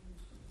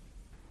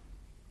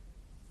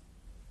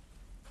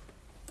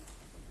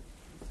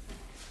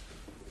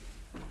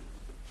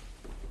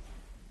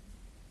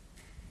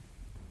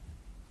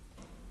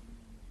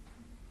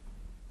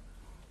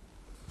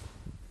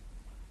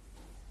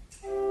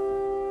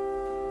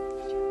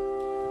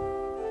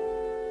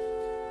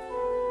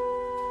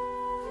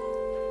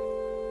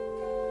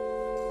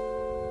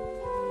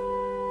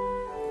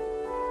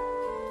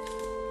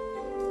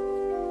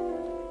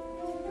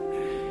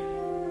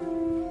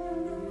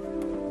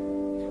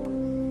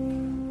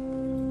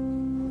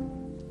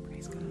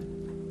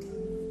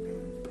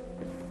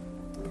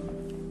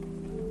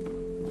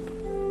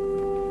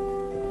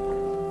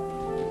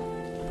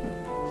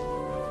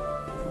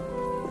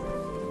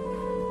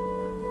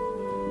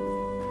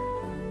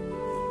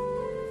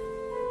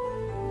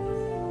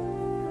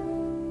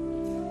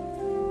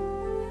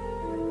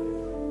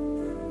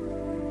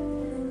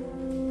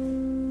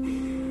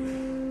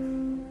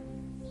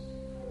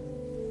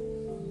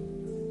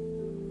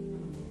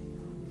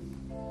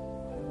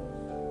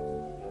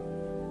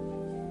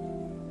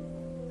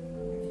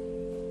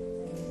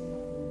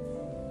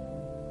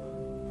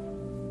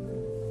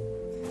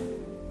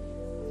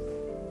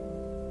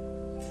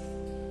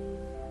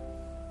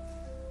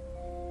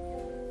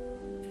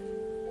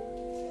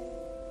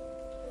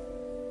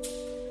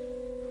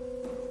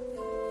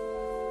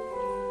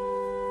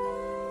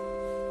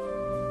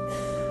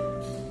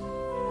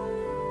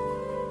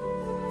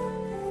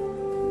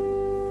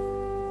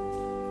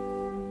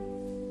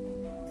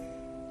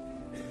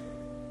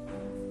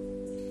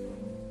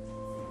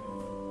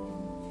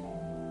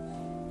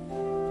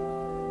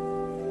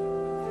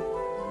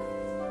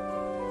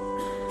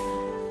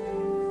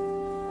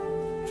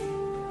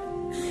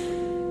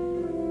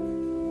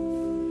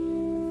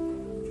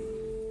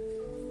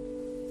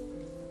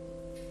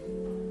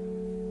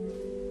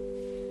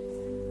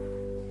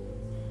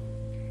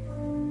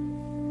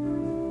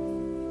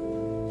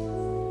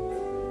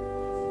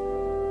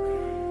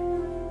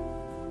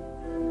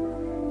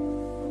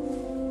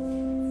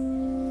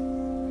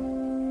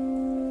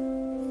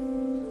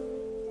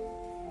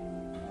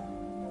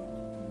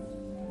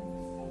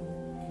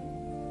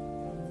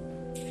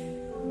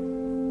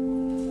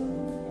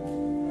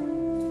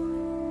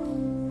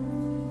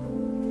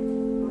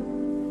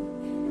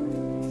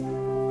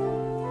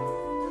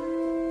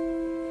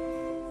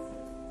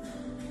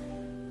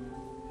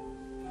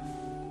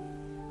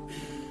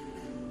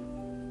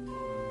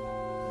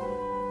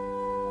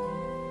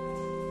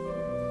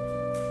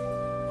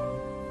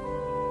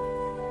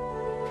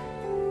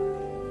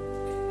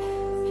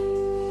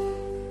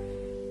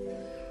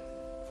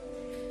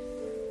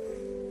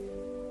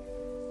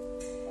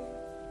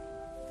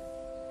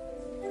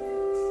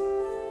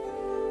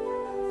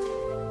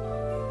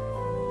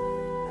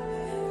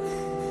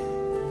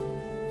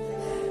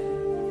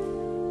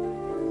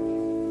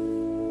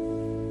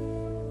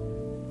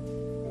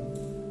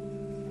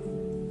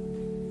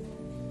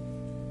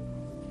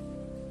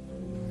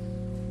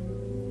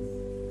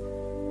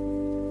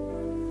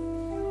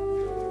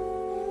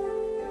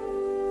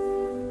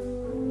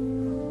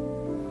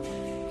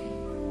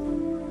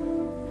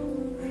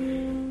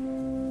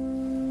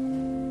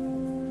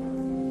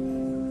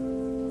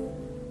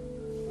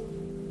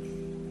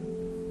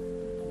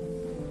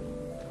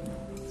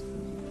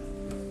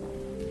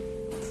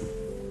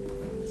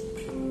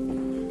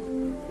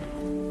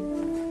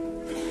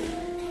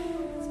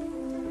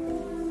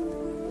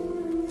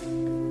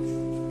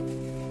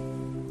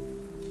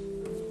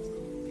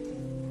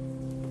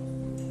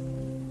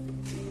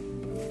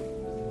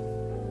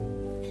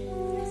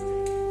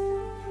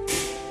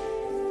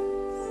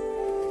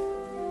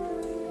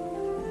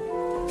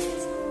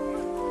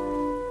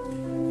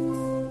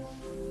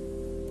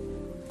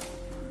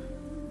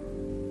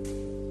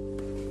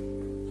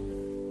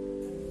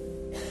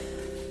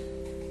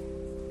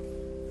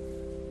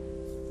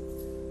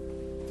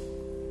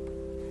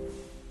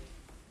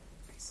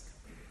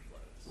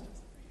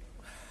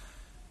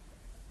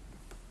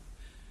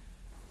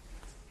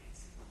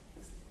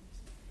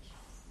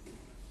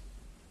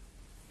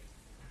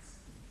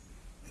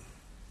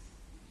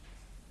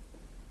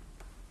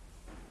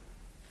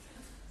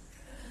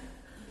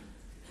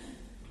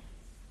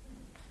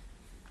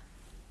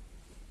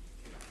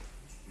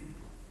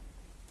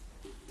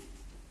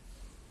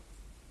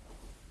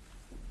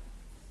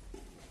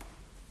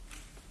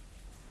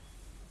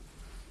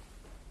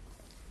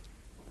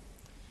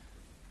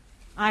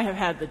 I have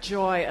had the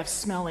joy of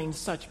smelling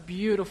such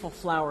beautiful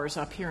flowers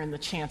up here in the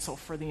chancel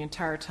for the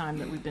entire time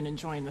that we've been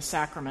enjoying the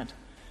sacrament.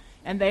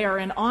 And they are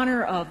in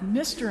honor of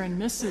Mr.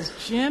 and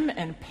Mrs. Jim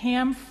and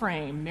Pam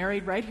Frame,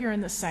 married right here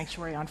in the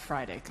sanctuary on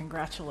Friday.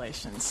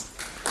 Congratulations.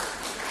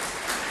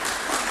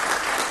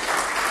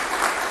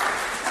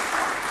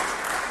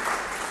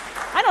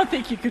 I don't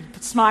think you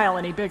could smile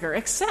any bigger,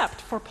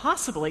 except for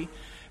possibly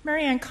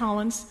Marianne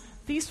Collins.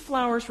 These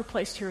flowers were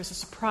placed here as a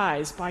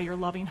surprise by your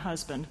loving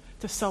husband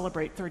to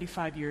celebrate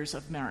 35 years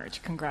of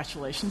marriage.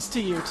 Congratulations to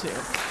you, too.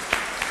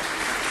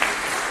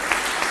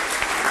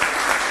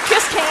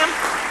 Kiss Cam.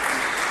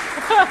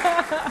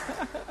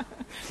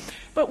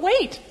 But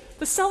wait,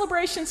 the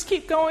celebrations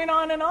keep going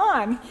on and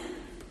on.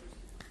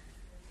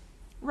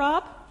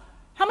 Rob,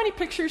 how many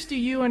pictures do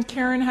you and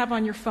Karen have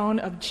on your phone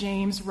of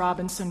James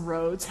Robinson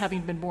Rhodes,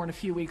 having been born a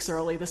few weeks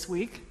early this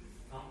week?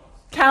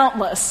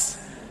 Countless.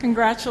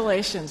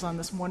 Congratulations on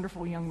this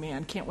wonderful young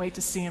man. Can't wait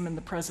to see him in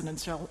the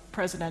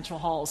presidential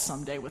halls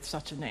someday with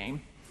such a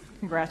name.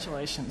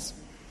 Congratulations.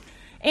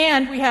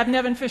 And we have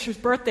Nevin Fisher's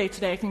birthday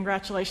today.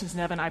 Congratulations,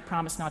 Nevin. I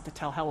promise not to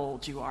tell how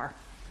old you are.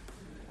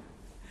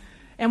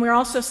 And we're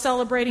also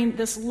celebrating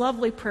this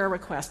lovely prayer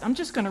request. I'm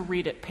just going to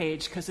read it,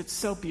 Paige, because it's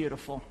so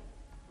beautiful.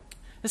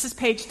 This is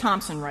Paige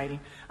Thompson writing.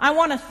 I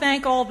want to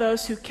thank all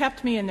those who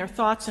kept me in their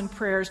thoughts and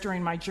prayers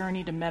during my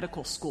journey to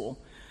medical school.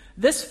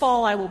 This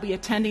fall, I will be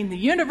attending the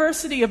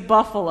University of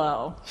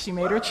Buffalo. She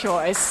made her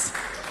choice.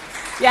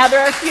 Yeah,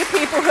 there are a few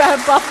people who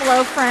have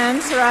Buffalo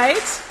friends,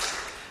 right?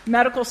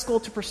 Medical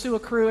school to pursue a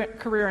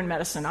career in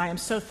medicine. I am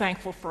so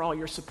thankful for all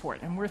your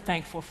support, and we're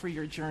thankful for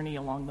your journey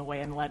along the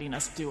way and letting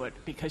us do it,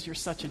 because you're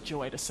such a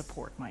joy to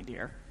support, my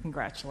dear.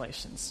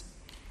 Congratulations.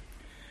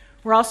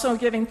 We're also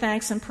giving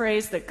thanks and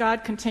praise that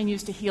God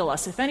continues to heal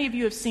us. If any of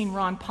you have seen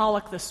Ron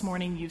Pollock this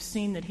morning, you've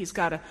seen that he's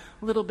got a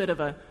little bit of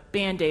a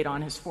Band-Aid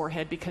on his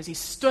forehead because he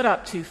stood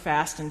up too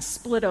fast and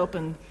split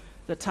open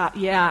the top.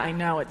 Yeah, I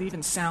know, it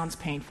even sounds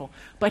painful.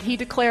 But he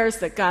declares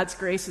that God's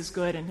grace is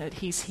good and that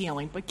he's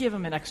healing. But give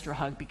him an extra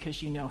hug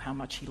because you know how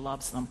much he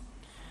loves them.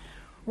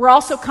 We're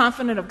also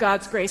confident of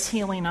God's grace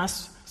healing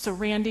us. So,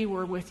 Randy,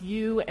 we're with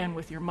you and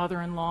with your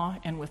mother-in-law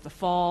and with the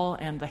fall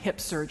and the hip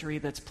surgery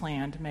that's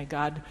planned. May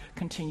God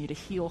continue to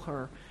heal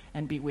her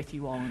and be with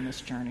you all in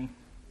this journey.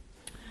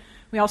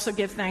 We also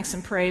give thanks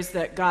and praise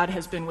that God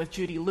has been with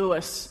Judy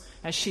Lewis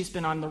as she's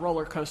been on the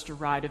roller coaster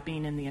ride of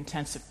being in the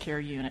intensive care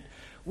unit.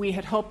 We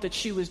had hoped that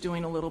she was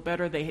doing a little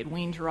better. They had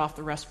weaned her off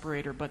the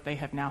respirator, but they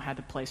have now had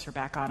to place her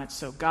back on it.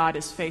 So God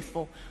is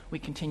faithful. We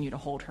continue to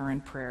hold her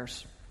in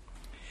prayers.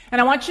 And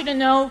I want you to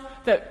know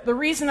that the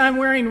reason I'm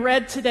wearing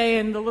red today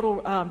and the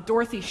little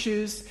Dorothy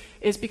shoes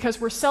is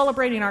because we're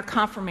celebrating our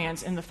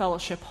confirmands in the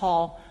fellowship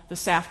hall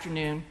this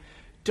afternoon.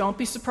 Don't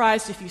be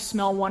surprised if you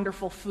smell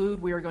wonderful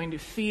food. We are going to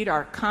feed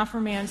our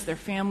confirmands, their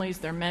families,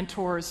 their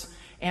mentors,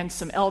 and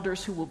some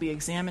elders who will be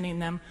examining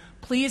them.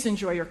 Please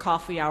enjoy your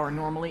coffee hour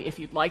normally. If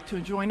you'd like to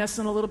join us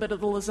in a little bit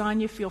of the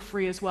lasagna, feel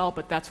free as well,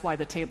 but that's why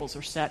the tables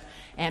are set.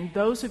 And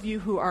those of you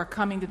who are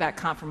coming to that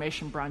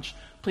confirmation brunch,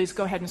 please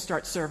go ahead and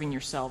start serving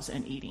yourselves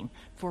and eating,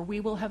 for we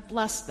will have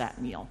blessed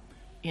that meal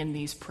in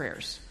these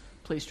prayers.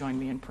 Please join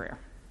me in prayer.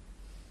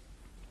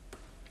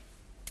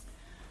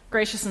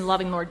 Gracious and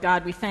loving Lord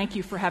God, we thank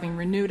you for having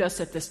renewed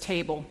us at this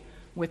table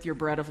with your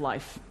bread of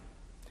life.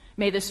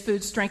 May this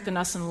food strengthen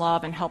us in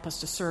love and help us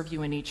to serve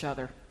you and each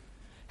other.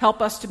 Help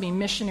us to be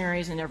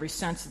missionaries in every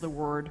sense of the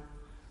word,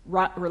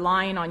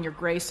 relying on your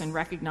grace and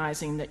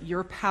recognizing that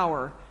your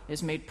power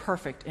is made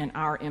perfect in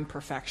our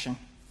imperfection.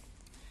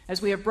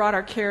 As we have brought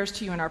our cares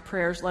to you in our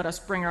prayers, let us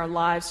bring our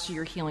lives to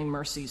your healing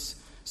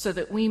mercies so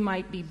that we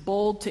might be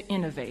bold to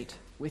innovate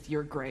with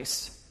your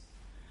grace.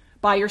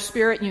 By your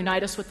Spirit,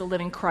 unite us with the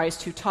living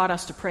Christ who taught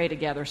us to pray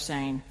together,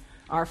 saying,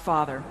 Our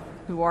Father,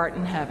 who art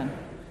in heaven,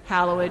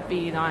 hallowed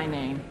be thy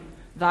name.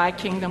 Thy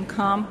kingdom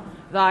come,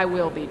 thy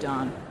will be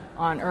done,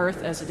 on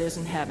earth as it is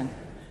in heaven.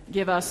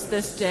 Give us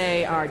this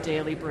day our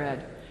daily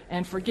bread,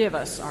 and forgive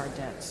us our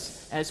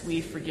debts, as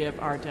we forgive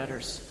our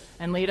debtors.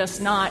 And lead us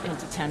not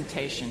into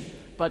temptation,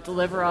 but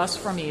deliver us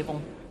from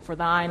evil. For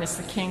thine is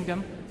the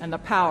kingdom, and the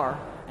power,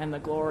 and the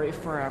glory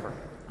forever.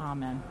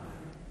 Amen.